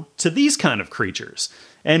owe to these kind of creatures?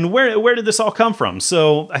 And where did this all come from?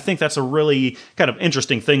 So I think that's a really kind of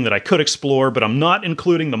interesting thing that I could explore, but I'm not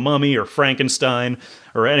including The Mummy or Frankenstein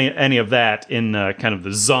or any of that in kind of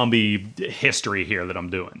the zombie history here that I'm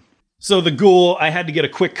doing. So The Ghoul, I had to get a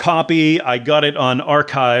quick copy. I got it on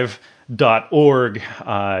archive.org,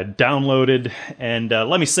 downloaded, and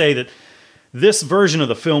let me say that this version of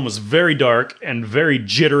the film was very dark and very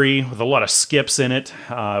jittery with a lot of skips in it.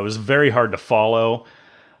 It was very hard to follow.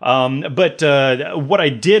 But what I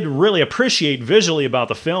did really appreciate visually about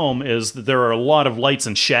the film is that there are a lot of lights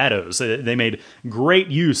and shadows. They made great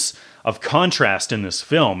use of contrast in this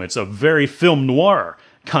film. It's a very film noir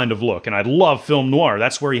kind of look, and I love film noir.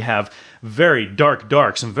 That's where you have very dark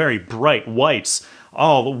darks and very bright whites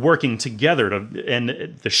all working together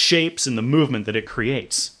and the shapes and the movement that it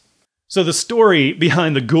creates. So the story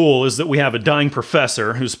behind The Ghoul is that we have a dying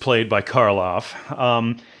professor who's played by Karloff.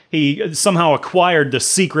 He somehow acquired the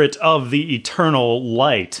secret of the eternal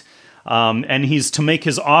light, and he's to make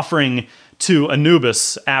his offering to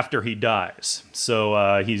Anubis after he dies.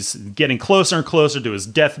 So he's getting closer and closer to his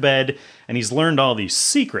deathbed, and he's learned all these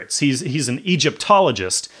secrets. He's an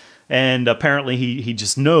Egyptologist, and apparently he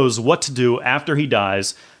just knows what to do after he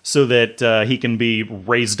dies so that he can be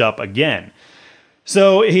raised up again.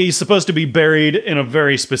 So he's supposed to be buried in a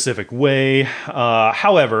very specific way.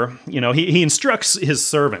 However, you know, he instructs his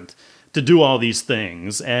servant to do all these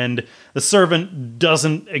things, and the servant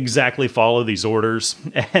doesn't exactly follow these orders,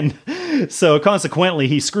 and so consequently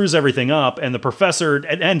he screws everything up, and the professor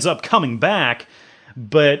ends up coming back,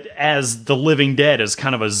 but as the living dead, as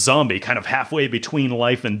kind of a zombie, kind of halfway between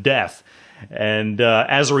life and death, and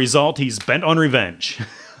as a result, he's bent on revenge.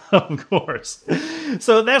 Of course.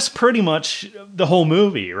 So that's pretty much the whole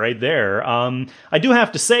movie right there. I do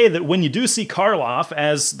have to say that when you do see Karloff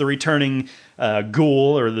as the returning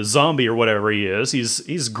ghoul or the zombie or whatever he is,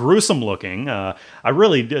 he's gruesome looking. I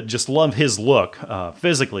really did just love his look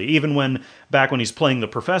physically. Even back when he's playing the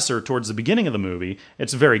professor towards the beginning of the movie,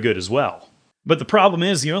 it's very good as well. But the problem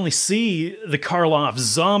is you only see the Karloff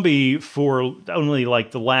zombie for only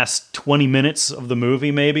like the last 20 minutes of the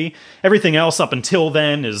movie, maybe. Everything else up until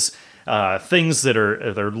then is things that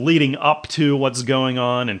are leading up to what's going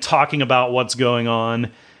on and talking about what's going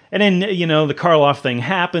on. And then, the Karloff thing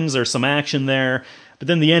happens, there's some action there, but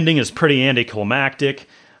then the ending is pretty anticlimactic.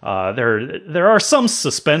 There are some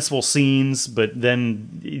suspenseful scenes, but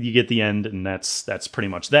then you get the end, and that's pretty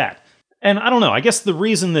much that. And I don't know, I guess the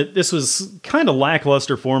reason that this was kind of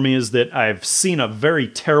lackluster for me is that I've seen a very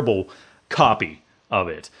terrible copy of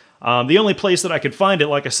it. The only place that I could find it,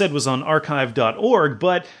 like I said, was on archive.org,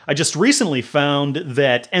 but I just recently found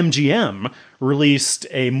that MGM released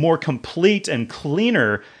a more complete and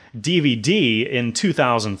cleaner DVD in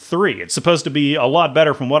 2003. It's supposed to be a lot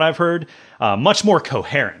better from what I've heard, much more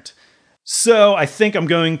coherent. So I think I'm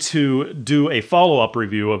going to do a follow-up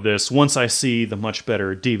review of this once I see the much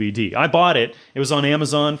better DVD. I bought it. It was on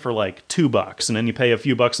Amazon for like $2, and then you pay a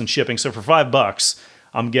few bucks in shipping. So for $5,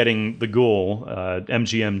 I'm getting the Ghoul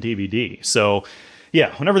MGM DVD. So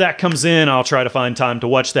yeah, whenever that comes in, I'll try to find time to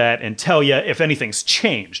watch that and tell you if anything's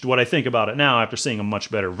changed, what I think about it now after seeing a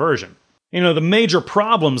much better version. The major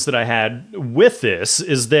problems that I had with this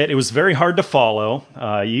is that it was very hard to follow.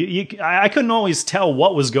 I couldn't always tell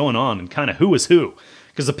what was going on and kind of who was who,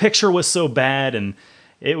 because the picture was so bad and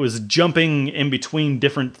it was jumping in between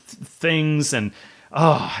different things, and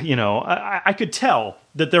I could tell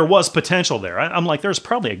that there was potential there. I'm like, there's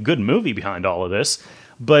probably a good movie behind all of this,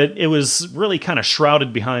 but it was really kind of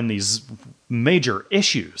shrouded behind these major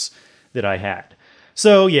issues that I had.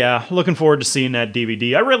 So yeah, looking forward to seeing that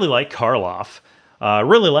DVD. I really like Karloff.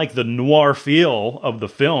 Really like the noir feel of the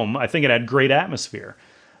film. I think it had great atmosphere.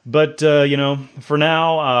 But, for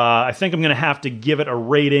now, I think I'm going to have to give it a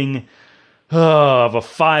rating of a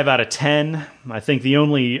 5 out of 10. I think the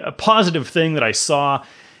only positive thing that I saw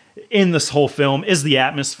in this whole film is the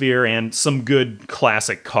atmosphere and some good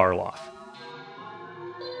classic Karloff.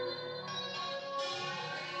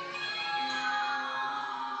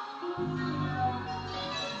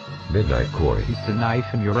 Midnight Corey. It's a knife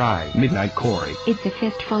in your eye. Midnight Corey. It's a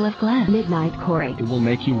fistful of Glen. Midnight Corey. It will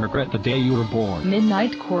make you regret the day you were born.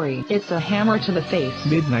 Midnight Corey. It's a hammer to the face.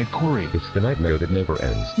 Midnight Corey. It's the nightmare that never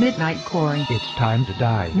ends. Midnight Corey. It's time to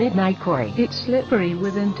die. Midnight Corey. It's slippery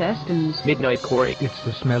with intestines. Midnight Corey. It's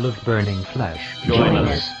the smell of burning flesh. Join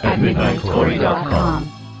us at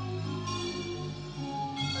midnightcorey.com.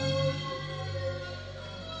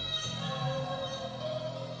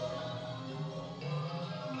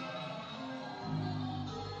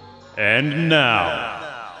 And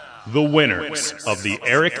now, the winners of the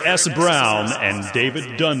Eric S. Brown and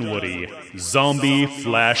David Dunwoody Zombie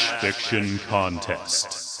Flash Fiction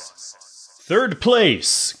Contest. Third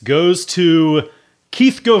place goes to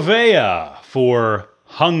Keith Govea for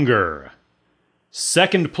Hunger.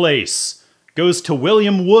 Second place goes to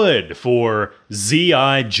William Wood for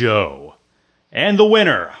Z.I. Joe. And the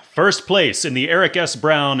winner, first place in the Eric S.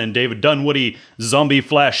 Brown and David Dunwoody Zombie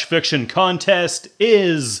Flash Fiction Contest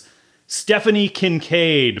is Stephanie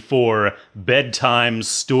Kincaid for Bedtime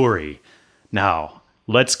Story. Now,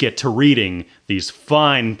 let's get to reading these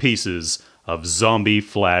fine pieces of zombie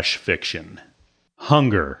flash fiction.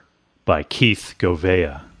 Hunger by Keith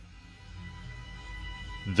Govea.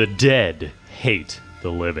 The dead hate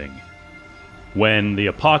the living. When the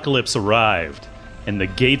apocalypse arrived and the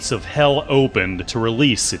gates of hell opened to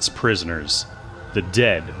release its prisoners, the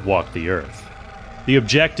dead walked the earth. The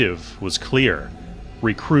objective was clear: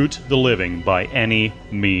 recruit the living by any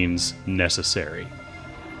means necessary.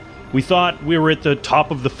 We thought we were at the top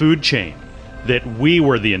of the food chain, that we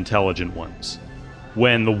were the intelligent ones.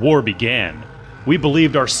 When the war began, we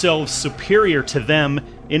believed ourselves superior to them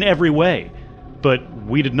in every way, but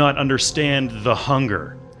we did not understand the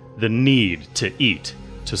hunger, the need to eat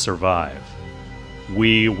to survive.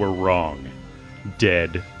 We were wrong.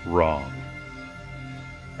 Dead wrong.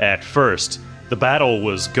 At first, the battle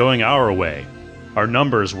was going our way. Our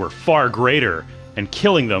numbers were far greater, and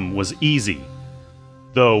killing them was easy.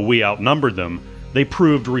 Though we outnumbered them, they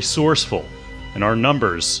proved resourceful, and our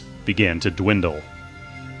numbers began to dwindle.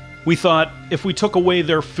 We thought if we took away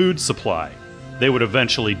their food supply, they would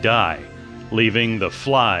eventually die, leaving the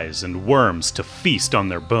flies and worms to feast on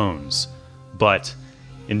their bones. But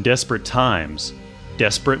in desperate times,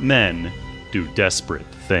 desperate men do desperate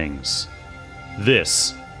things.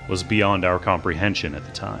 This was beyond our comprehension at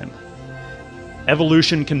the time.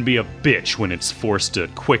 Evolution can be a bitch when it's forced to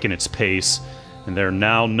quicken its pace, and they're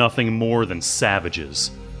now nothing more than savages,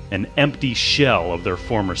 an empty shell of their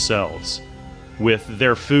former selves. With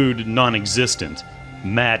their food non-existent,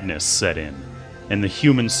 madness set in, and the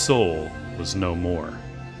human soul was no more.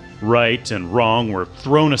 Right and wrong were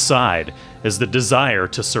thrown aside as the desire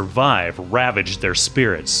to survive ravaged their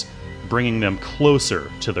spirits, bringing them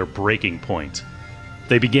closer to their breaking point.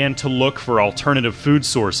 They began to look for alternative food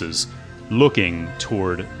sources, looking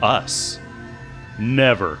toward us.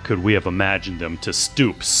 Never could we have imagined them to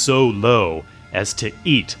stoop so low as to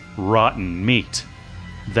eat rotten meat.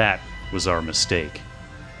 That was our mistake.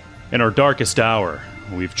 In our darkest hour,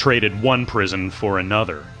 we've traded one prison for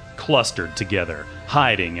another, clustered together,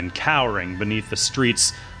 hiding and cowering beneath the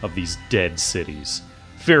streets of these dead cities,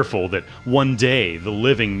 fearful that one day the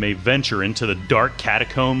living may venture into the dark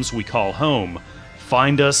catacombs we call home,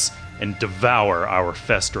 find us, and devour our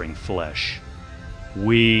festering flesh.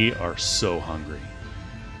 We are so hungry.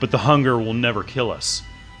 But the hunger will never kill us.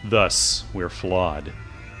 Thus, we're flawed.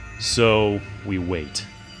 So we wait,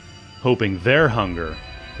 hoping their hunger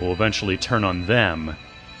will eventually turn on them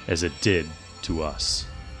as it did to us.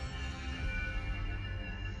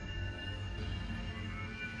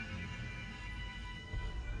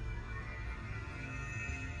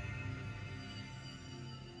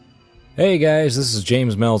 Hey guys, this is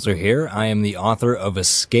James Melzer here. I am the author of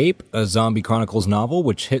Escape, a Zombie Chronicles novel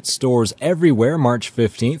which hits stores everywhere March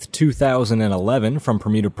 15th, 2011 from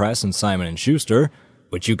Bermuda Press and Simon & Schuster,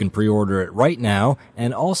 which you can pre-order it right now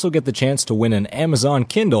and also get the chance to win an Amazon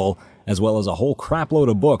Kindle as well as a whole crapload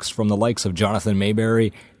of books from the likes of Jonathan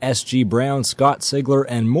Mayberry, S.G. Brown, Scott Sigler,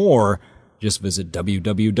 and more. Just visit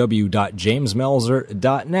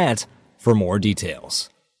www.jamesmelzer.net for more details.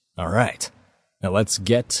 Alright. Now let's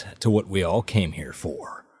get to what we all came here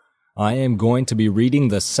for. I am going to be reading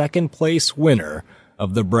the second place winner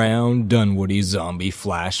of the Brown Dunwoody Zombie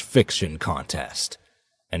Flash Fiction Contest.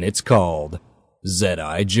 And it's called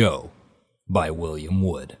Zed-Eye Joe by William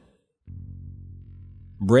Wood.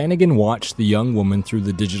 Brannigan watched the young woman through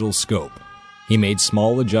the digital scope. He made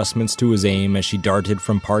small adjustments to his aim as she darted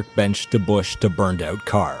from park bench to bush to burned-out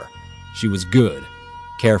car. She was good,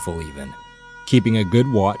 careful even, keeping a good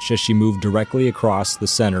watch as she moved directly across the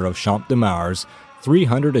center of Champ de Mars,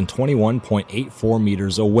 321.84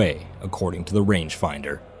 meters away, according to the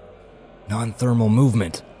rangefinder. Non-thermal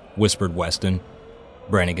movement, whispered Weston.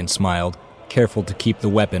 Brannigan smiled, careful to keep the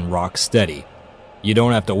weapon rock steady. You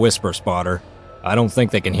don't have to whisper, spotter. I don't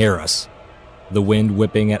think they can hear us. The wind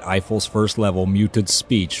whipping at Eiffel's first level muted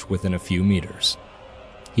speech within a few meters.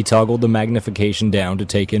 He toggled the magnification down to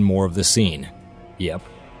take in more of the scene. Yep.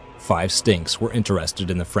 5 stinks were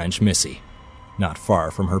interested in the French Missy. Not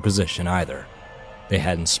far from her position either. They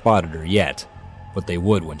hadn't spotted her yet, but they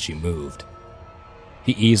would when she moved.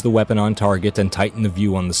 He eased the weapon on target and tightened the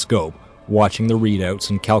view on the scope, watching the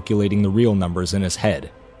readouts and calculating the real numbers in his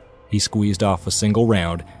head. He squeezed off a single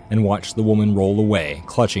round and watched the woman roll away,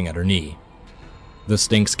 clutching at her knee. The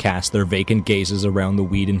stinks cast their vacant gazes around the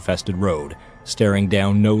weed-infested road, staring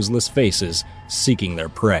down noseless faces, seeking their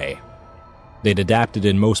prey. They'd adapted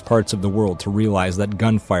in most parts of the world to realize that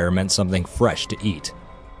gunfire meant something fresh to eat.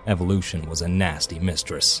 Evolution was a nasty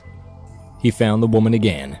mistress. He found the woman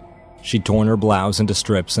again. She'd torn her blouse into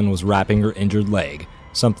strips and was wrapping her injured leg,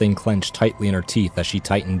 something clenched tightly in her teeth as she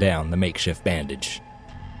tightened down the makeshift bandage.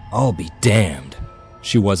 I'll be damned.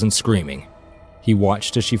 She wasn't screaming. He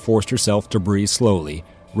watched as she forced herself to breathe slowly,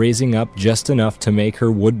 raising up just enough to make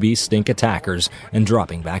her would-be stink attackers and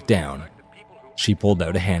dropping back down. She pulled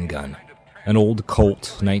out a handgun. An old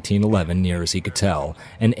Colt 1911 near as he could tell,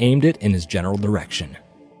 and aimed it in his general direction.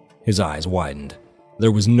 His eyes widened.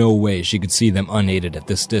 There was no way she could see them unaided at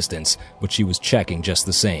this distance, but she was checking just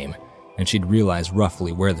the same, and she'd realized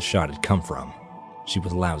roughly where the shot had come from. She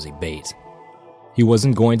was lousy bait. He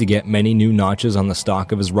wasn't going to get many new notches on the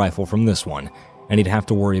stock of his rifle from this one, and he'd have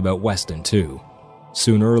to worry about Weston too.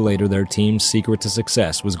 Sooner or later their team's secret to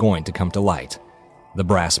success was going to come to light. The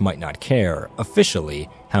brass might not care, officially,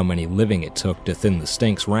 how many living it took to thin the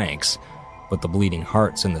stink's ranks, but the bleeding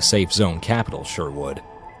hearts in the safe zone capital sure would.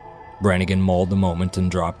 Brannigan mulled the moment and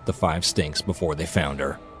dropped the 5 stinks before they found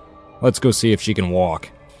her. Let's go see if she can walk.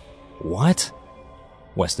 What?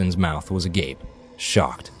 Weston's mouth was agape,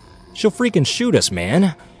 shocked. She'll freaking shoot us,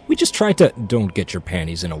 man. We just tried to— Don't get your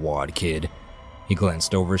panties in a wad, kid. He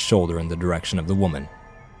glanced over his shoulder in the direction of the woman.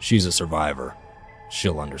 She's a survivor.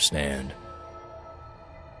 She'll understand.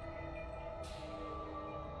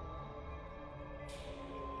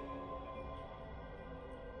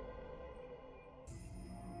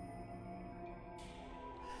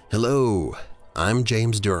 Hello, I'm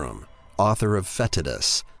James Durham, author of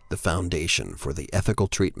Fetidus, the foundation for the ethical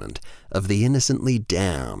treatment of the innocently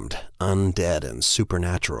damned, undead, and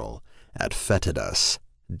supernatural at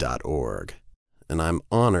fetidus.org. And I'm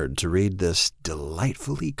honored to read this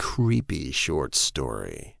delightfully creepy short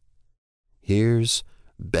story. Here's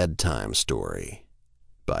Bedtime Story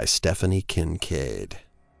by Stephanie Kincaid.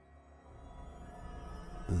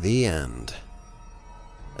 The end.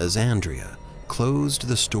 As Andrea closed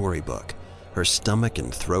the storybook, her stomach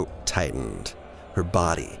and throat tightened, her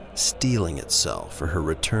body steeling itself for her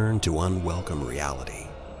return to unwelcome reality.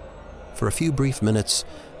 For a few brief minutes,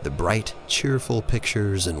 the bright, cheerful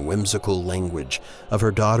pictures and whimsical language of her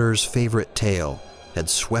daughter's favorite tale had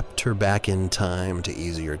swept her back in time to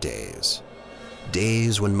easier days.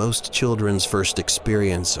 Days when most children's first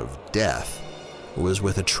experience of death was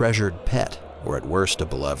with a treasured pet or at worst a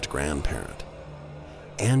beloved grandparent.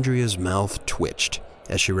 Andrea's mouth twitched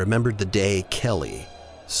as she remembered the day Kelly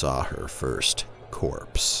saw her first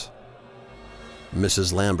corpse.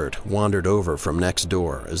 Mrs. Lambert wandered over from next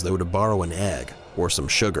door as though to borrow an egg or some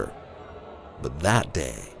sugar. But that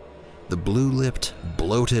day, the blue-lipped,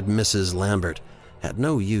 bloated Mrs. Lambert had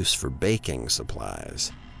no use for baking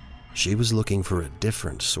supplies. She was looking for a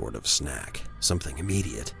different sort of snack, something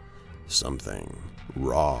immediate, something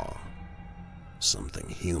raw, something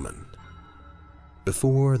human.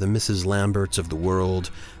 Before the Mrs. Lamberts of the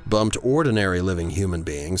world bumped ordinary living human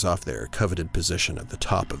beings off their coveted position at the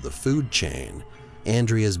top of the food chain,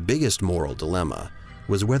 Andrea's biggest moral dilemma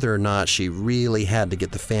was whether or not she really had to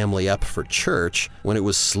get the family up for church when it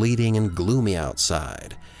was sleeting and gloomy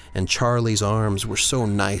outside, and Charlie's arms were so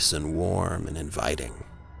nice and warm and inviting.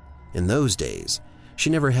 In those days,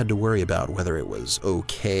 she never had to worry about whether it was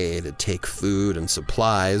okay to take food and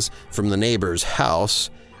supplies from the neighbor's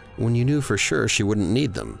house when you knew for sure she wouldn't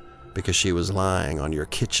need them because she was lying on your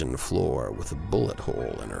kitchen floor with a bullet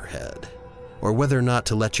hole in her head, or whether or not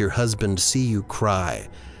to let your husband see you cry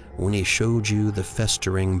when he showed you the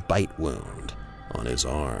festering bite wound on his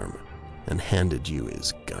arm and handed you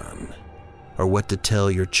his gun, or what to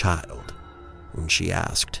tell your child when she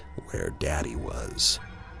asked where Daddy was.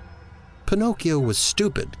 Pinocchio was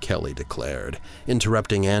stupid, Kelly declared,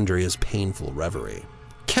 interrupting Andrea's painful reverie.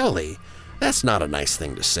 Kelly, that's not a nice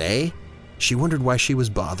thing to say. She wondered why she was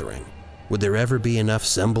bothering. Would there ever be enough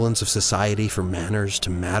semblance of society for manners to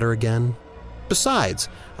matter again? Besides,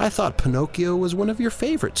 I thought Pinocchio was one of your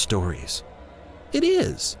favorite stories. It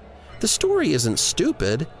is. The story isn't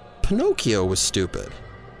stupid. Pinocchio was stupid.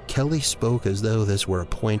 Kelly spoke as though this were a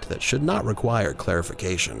point that should not require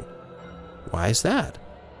clarification. Why is that?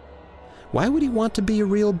 Why would he want to be a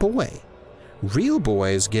real boy? Real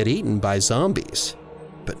boys get eaten by zombies.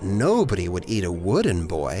 But nobody would eat a wooden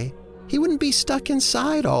boy. He wouldn't be stuck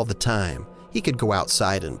inside all the time. He could go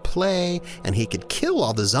outside and play, and he could kill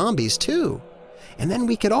all the zombies too. And then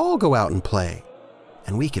we could all go out and play.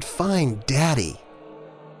 And we could find Daddy.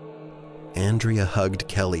 Andrea hugged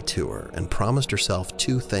Kelly to her and promised herself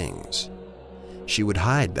two things. She would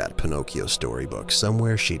hide that Pinocchio storybook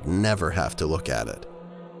somewhere she'd never have to look at it.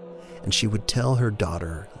 And she would tell her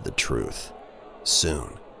daughter the truth.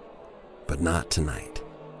 Soon. But not tonight.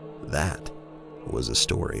 That was a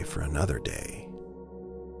story for another day.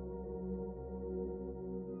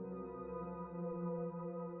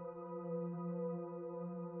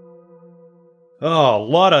 Oh, a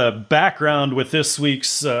lot of background with this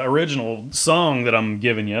week's original song that I'm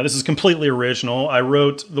giving you. This is completely original. I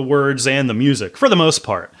wrote the words and the music, for the most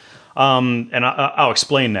part. And I'll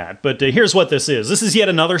explain that. But here's what this is. This is yet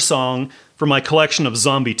another song from my collection of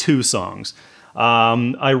Zombie 2 songs.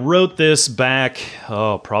 I wrote this back,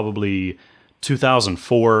 probably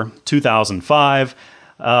 2004, 2005,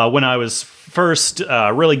 when I was first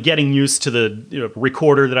really getting used to the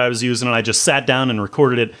recorder that I was using, and I just sat down and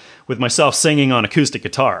recorded it with myself singing on acoustic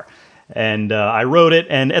guitar. And I wrote it,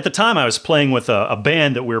 and at the time I was playing with a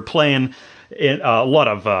band that we were playing in a lot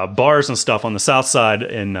of bars and stuff on the south side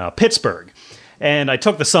in Pittsburgh. And I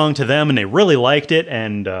took the song to them, and they really liked it,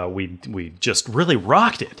 and we just really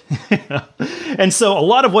rocked it. And so a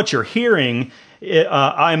lot of what you're hearing,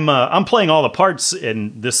 I'm playing all the parts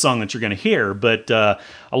in this song that you're going to hear, but a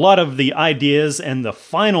lot of the ideas and the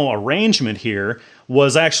final arrangement here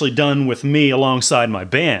was actually done with me alongside my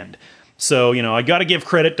band. So, I got to give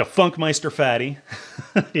credit to Funkmeister Fatty.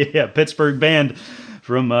 Yeah, Pittsburgh band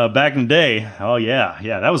from back in the day. Oh, yeah,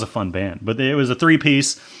 that was a fun band. But it was a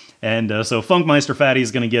three-piece. And so Funkmeister Fatty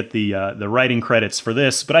is going to get the writing credits for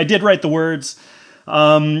this. But I did write the words.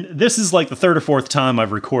 This is like the third or fourth time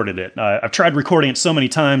I've recorded it. I've tried recording it so many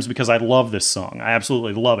times because I love this song. I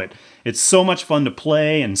absolutely love it. It's so much fun to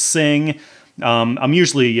play and sing. I'm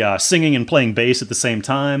usually singing and playing bass at the same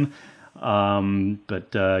time.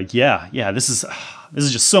 But this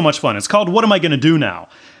is just so much fun. It's called What Am I Gonna Do Now?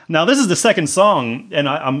 Now, this is the second song, and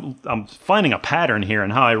I'm finding a pattern here in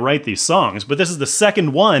how I write these songs, but this is the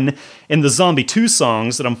second one in the Zombie 2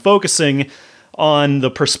 songs that I'm focusing on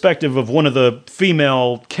the perspective of one of the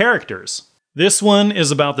female characters. This one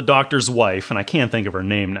is about the doctor's wife, and I can't think of her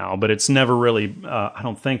name now, but it's never really, I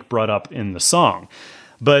don't think, brought up in the song.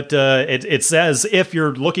 But it's as if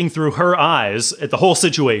you're looking through her eyes at the whole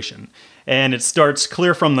situation. And it starts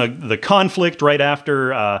clear from the conflict right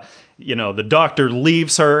after, the doctor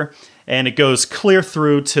leaves her. And it goes clear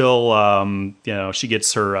through till, she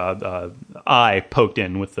gets her eye poked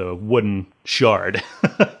in with a wooden shard.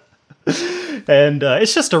 And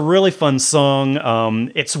it's just a really fun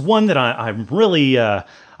song. It's one that I'm really, I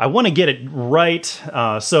want to get it right.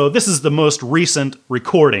 So this is the most recent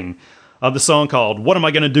recording of the song called What Am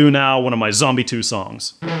I Gonna Do Now? One of my Zombie 2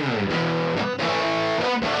 songs.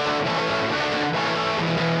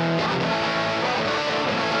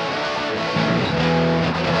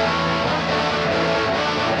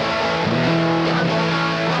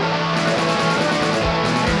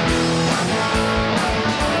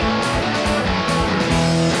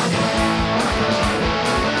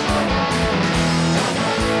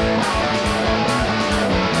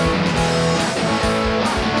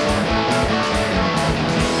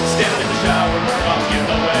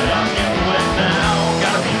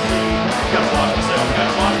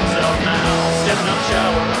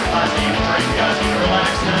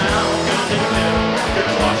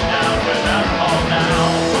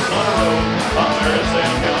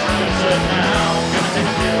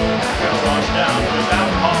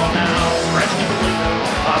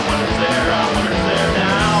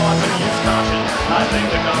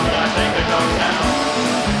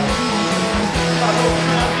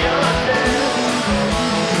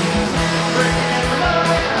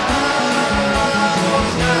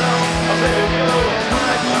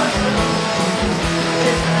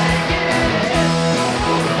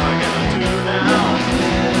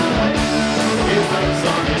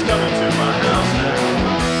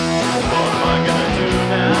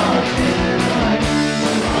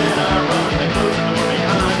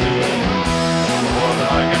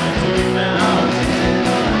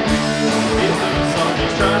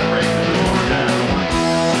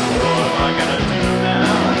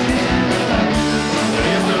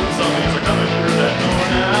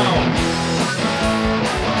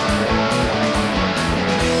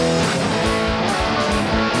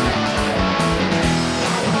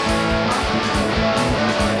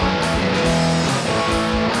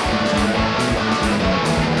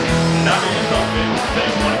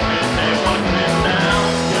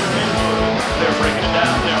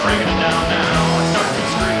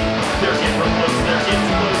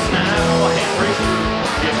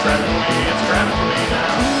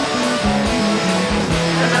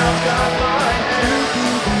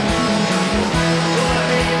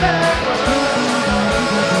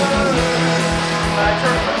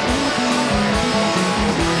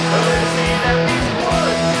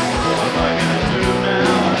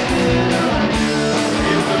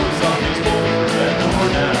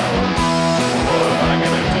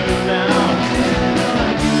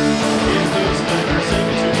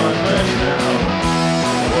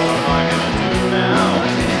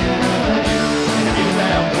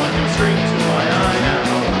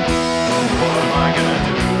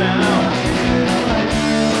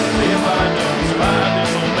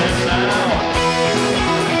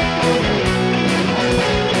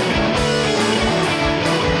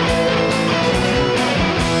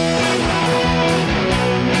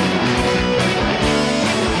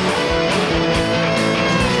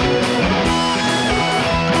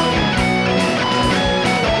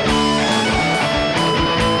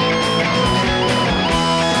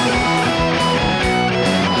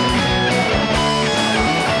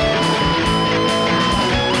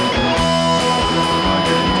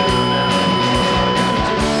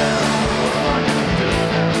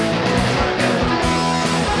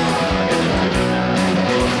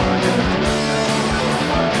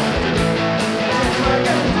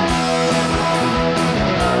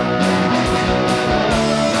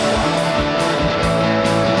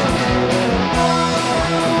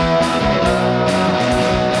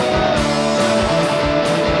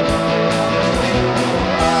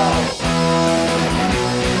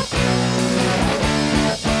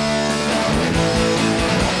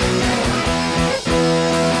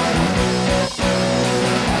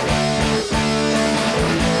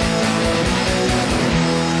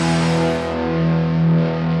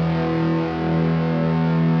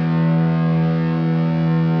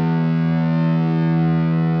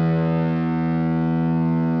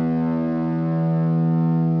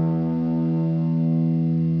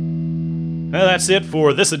 Well, that's it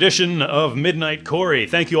for this edition of Midnight Corey.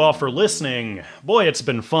 Thank you all for listening. Boy, it's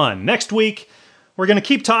been fun. Next week, we're going to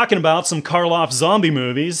keep talking about some Karloff zombie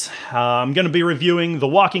movies. I'm going to be reviewing The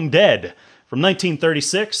Walking Dead from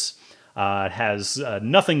 1936. It has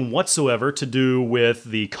nothing whatsoever to do with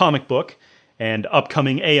the comic book, and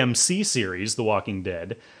upcoming AMC series, The Walking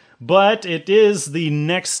Dead. But it is the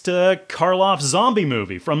next Karloff zombie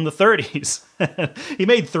movie from the 30s. He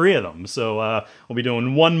made 3 of them, so we'll be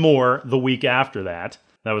doing one more the week after that.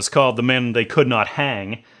 That was called The Men They Could Not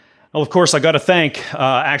Hang. Well, of course, I got to thank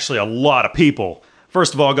actually a lot of people.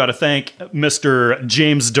 First of all, got to thank Mr.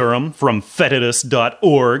 James Durham from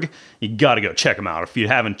Fetidus.org. You got to go check him out if you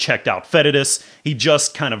haven't checked out Fetidus. He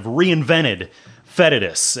just kind of reinvented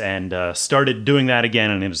Fetidus and started doing that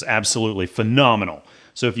again, and it is absolutely phenomenal.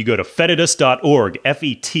 So if you go to Fetidus.org,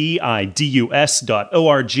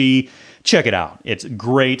 Fetidus.org, check it out. It's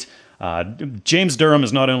great. James Durham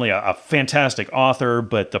is not only a fantastic author,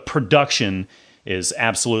 but the production is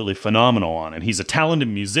absolutely phenomenal on it. He's a talented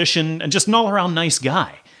musician and just an all-around nice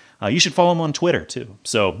guy. You should follow him on Twitter, too.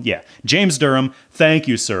 So, yeah, James Durham, thank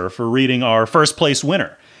you, sir, for reading our first place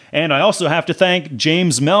winner. And I also have to thank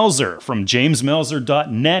James Melzer from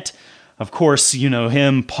jamesmelzer.net. Of course, you know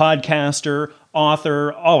him, podcaster,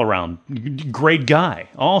 author, all-around great guy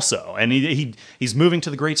also. And he's moving to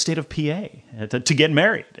the great state of PA to get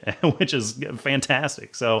married, which is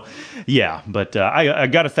fantastic. So, yeah, but I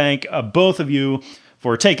got to thank both of you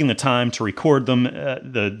for taking the time to record them,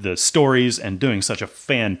 the stories, and doing such a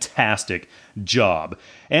fantastic job.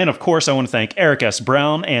 And, of course, I want to thank Eric S.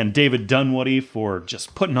 Brown and David Dunwoody for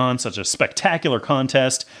just putting on such a spectacular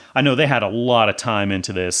contest. I know they had a lot of time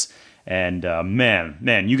into this. And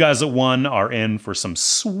man, you guys that won are in for some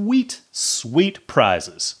sweet, sweet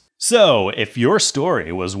prizes. So, if your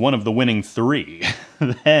story was one of the winning 3,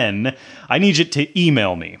 then I need you to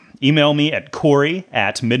email me. Email me at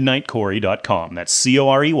Corey@midnightcorey.com. That's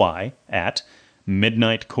Corey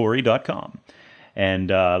 @midnightcorey.com. And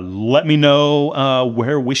let me know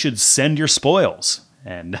where we should send your spoils.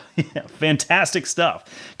 And yeah, fantastic stuff.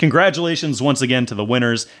 Congratulations once again to the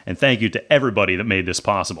winners, and thank you to everybody that made this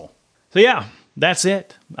possible. So yeah, that's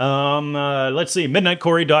it. Let's see,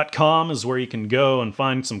 MidnightCorey.com is where you can go and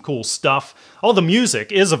find some cool stuff. All the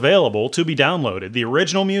music is available to be downloaded. The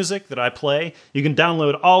original music that I play, you can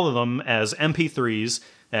download all of them as MP3s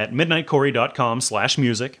at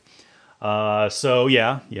MidnightCorey.com/music. So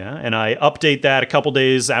yeah, and I update that a couple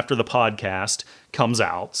days after the podcast comes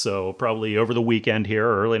out. So probably over the weekend here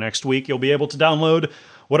or early next week, you'll be able to download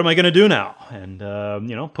What Am I Going to Do Now? And,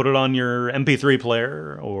 put it on your MP3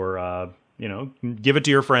 player or, give it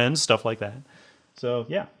to your friends, stuff like that. So,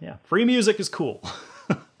 yeah. Free music is cool.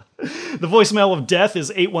 The voicemail of death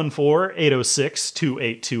is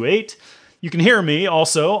 814-806-2828. You can hear me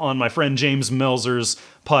also on my friend James Melzer's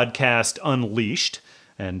podcast, Unleashed.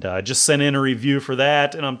 And just sent in a review for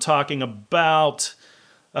that. And I'm talking about...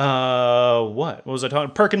 what was I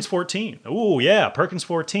talking? Perkins 14. Ooh, yeah, Perkins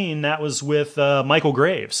 14. That was with Michael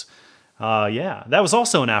Graves. Yeah, that was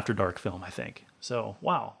also an After Dark film, I think. So,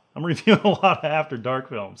 wow, I'm reviewing a lot of After Dark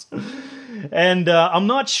films. And I'm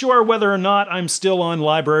not sure whether or not I'm still on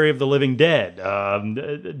Library of the Living Dead.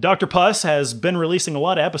 Dr. Puss has been releasing a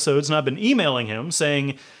lot of episodes, and I've been emailing him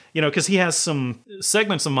saying, because he has some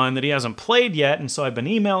segments of mine that he hasn't played yet, and so I've been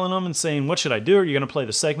emailing him and saying, what should I do? Are you going to play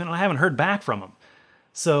the segment? And I haven't heard back from him.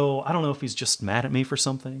 So I don't know if he's just mad at me for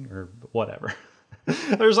something or whatever.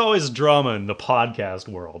 There's always drama in the podcast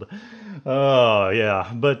world. Oh,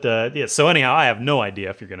 yeah. But, so anyhow, I have no idea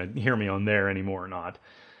if you're going to hear me on there anymore or not.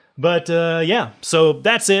 But, yeah, so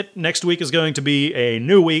that's it. Next week is going to be a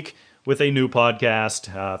new week with a new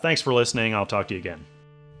podcast. Thanks for listening. I'll talk to you again.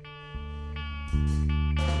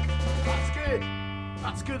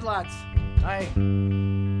 That's good, lads. Aye.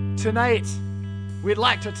 Tonight, we'd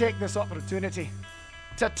like to take this opportunity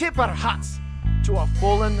to tip our hats to a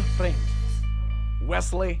fallen friend,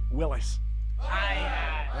 Wesley Willis.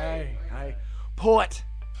 Aye. Poet,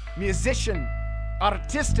 musician,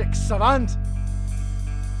 artistic savant.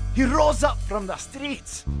 He rose up from the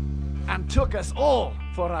streets and took us all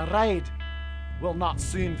for a ride we'll not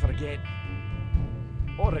soon forget.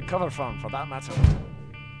 Or recover from, for that matter.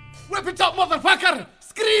 Whip it up, motherfucker!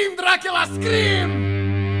 Scream, Dracula, scream!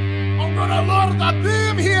 I'm gonna lower the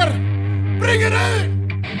boom here! Bring it in!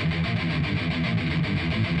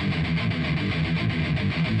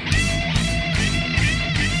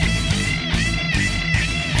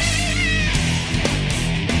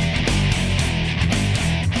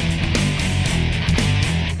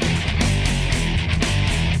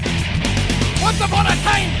 Once upon a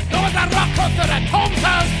time, there was a rock concert at Tom's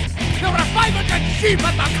house. There were 500 sheep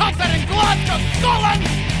at the concert in Glasgow, Scotland.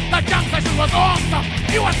 The jam session was awesome.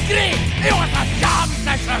 It was great. It was a jam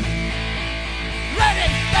session. Ready,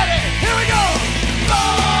 steady, here we go.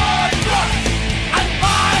 Blood, trust, and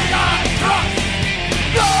fire, trust.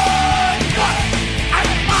 Blood, trust, and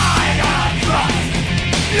fire, trust.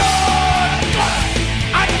 Blood,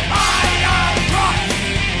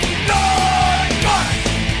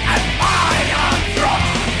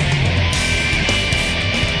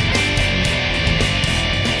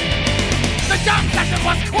 it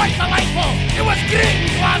was quite delightful. It was great,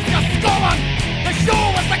 Glasgow, Scotland. The show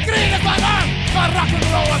was the greatest on earth. The rock and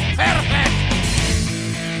roll was perfect.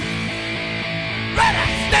 Ready,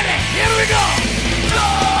 steady, here we go.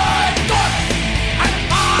 Blood, guts, and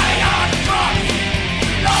fire truck.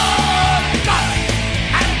 Blood, guts,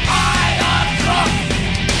 and fire truck.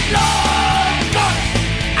 Blood, guts,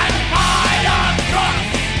 and fire truck.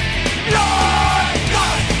 Blood,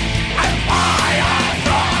 guts, and fire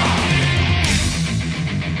truck.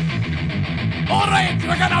 All right,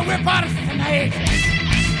 we're gonna whip ours tonight.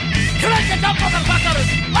 Crank it up, motherfuckers.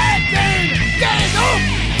 Leg down, get it up.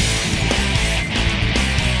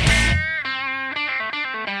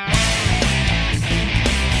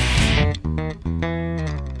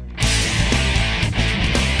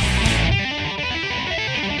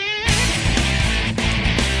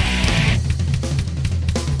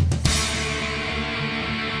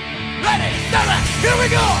 Here we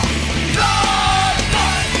go! Blood,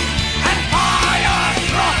 guts, and fire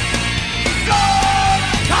truck! Blood,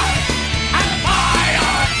 guts, and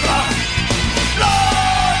fire truck!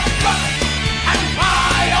 Blood, guts, and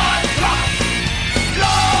fire truck!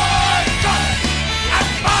 Blood, guts, and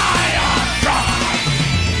fire truck!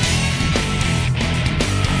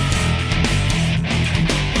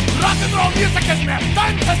 Rock and roll music is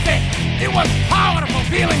fantastic! It was powerful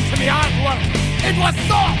feeling to the artwork! It was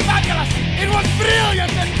so fabulous! It was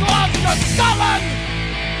brilliant in Glasgow, Scotland!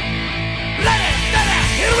 Ready, steady,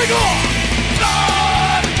 here we go!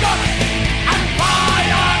 Blood, guts, and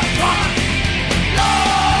fire truck!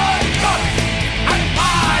 Blood, guts, and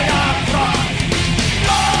fire truck!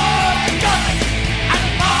 Blood, guts, and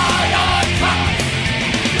fire truck!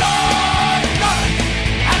 Blood, guts,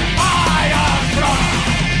 and fire truck!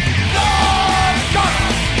 Blood, guts,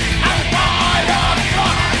 and fire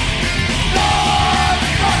truck!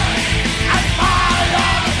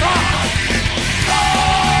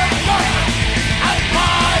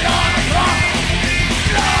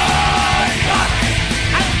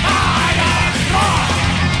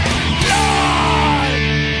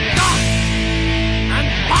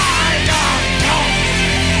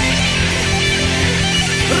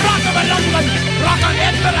 Rock on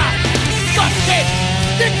Edinburgh! Scotch tape!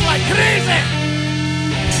 Stick like crazy!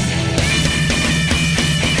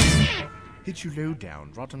 Hit you low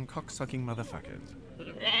down, rotten cock-sucking motherfuckers.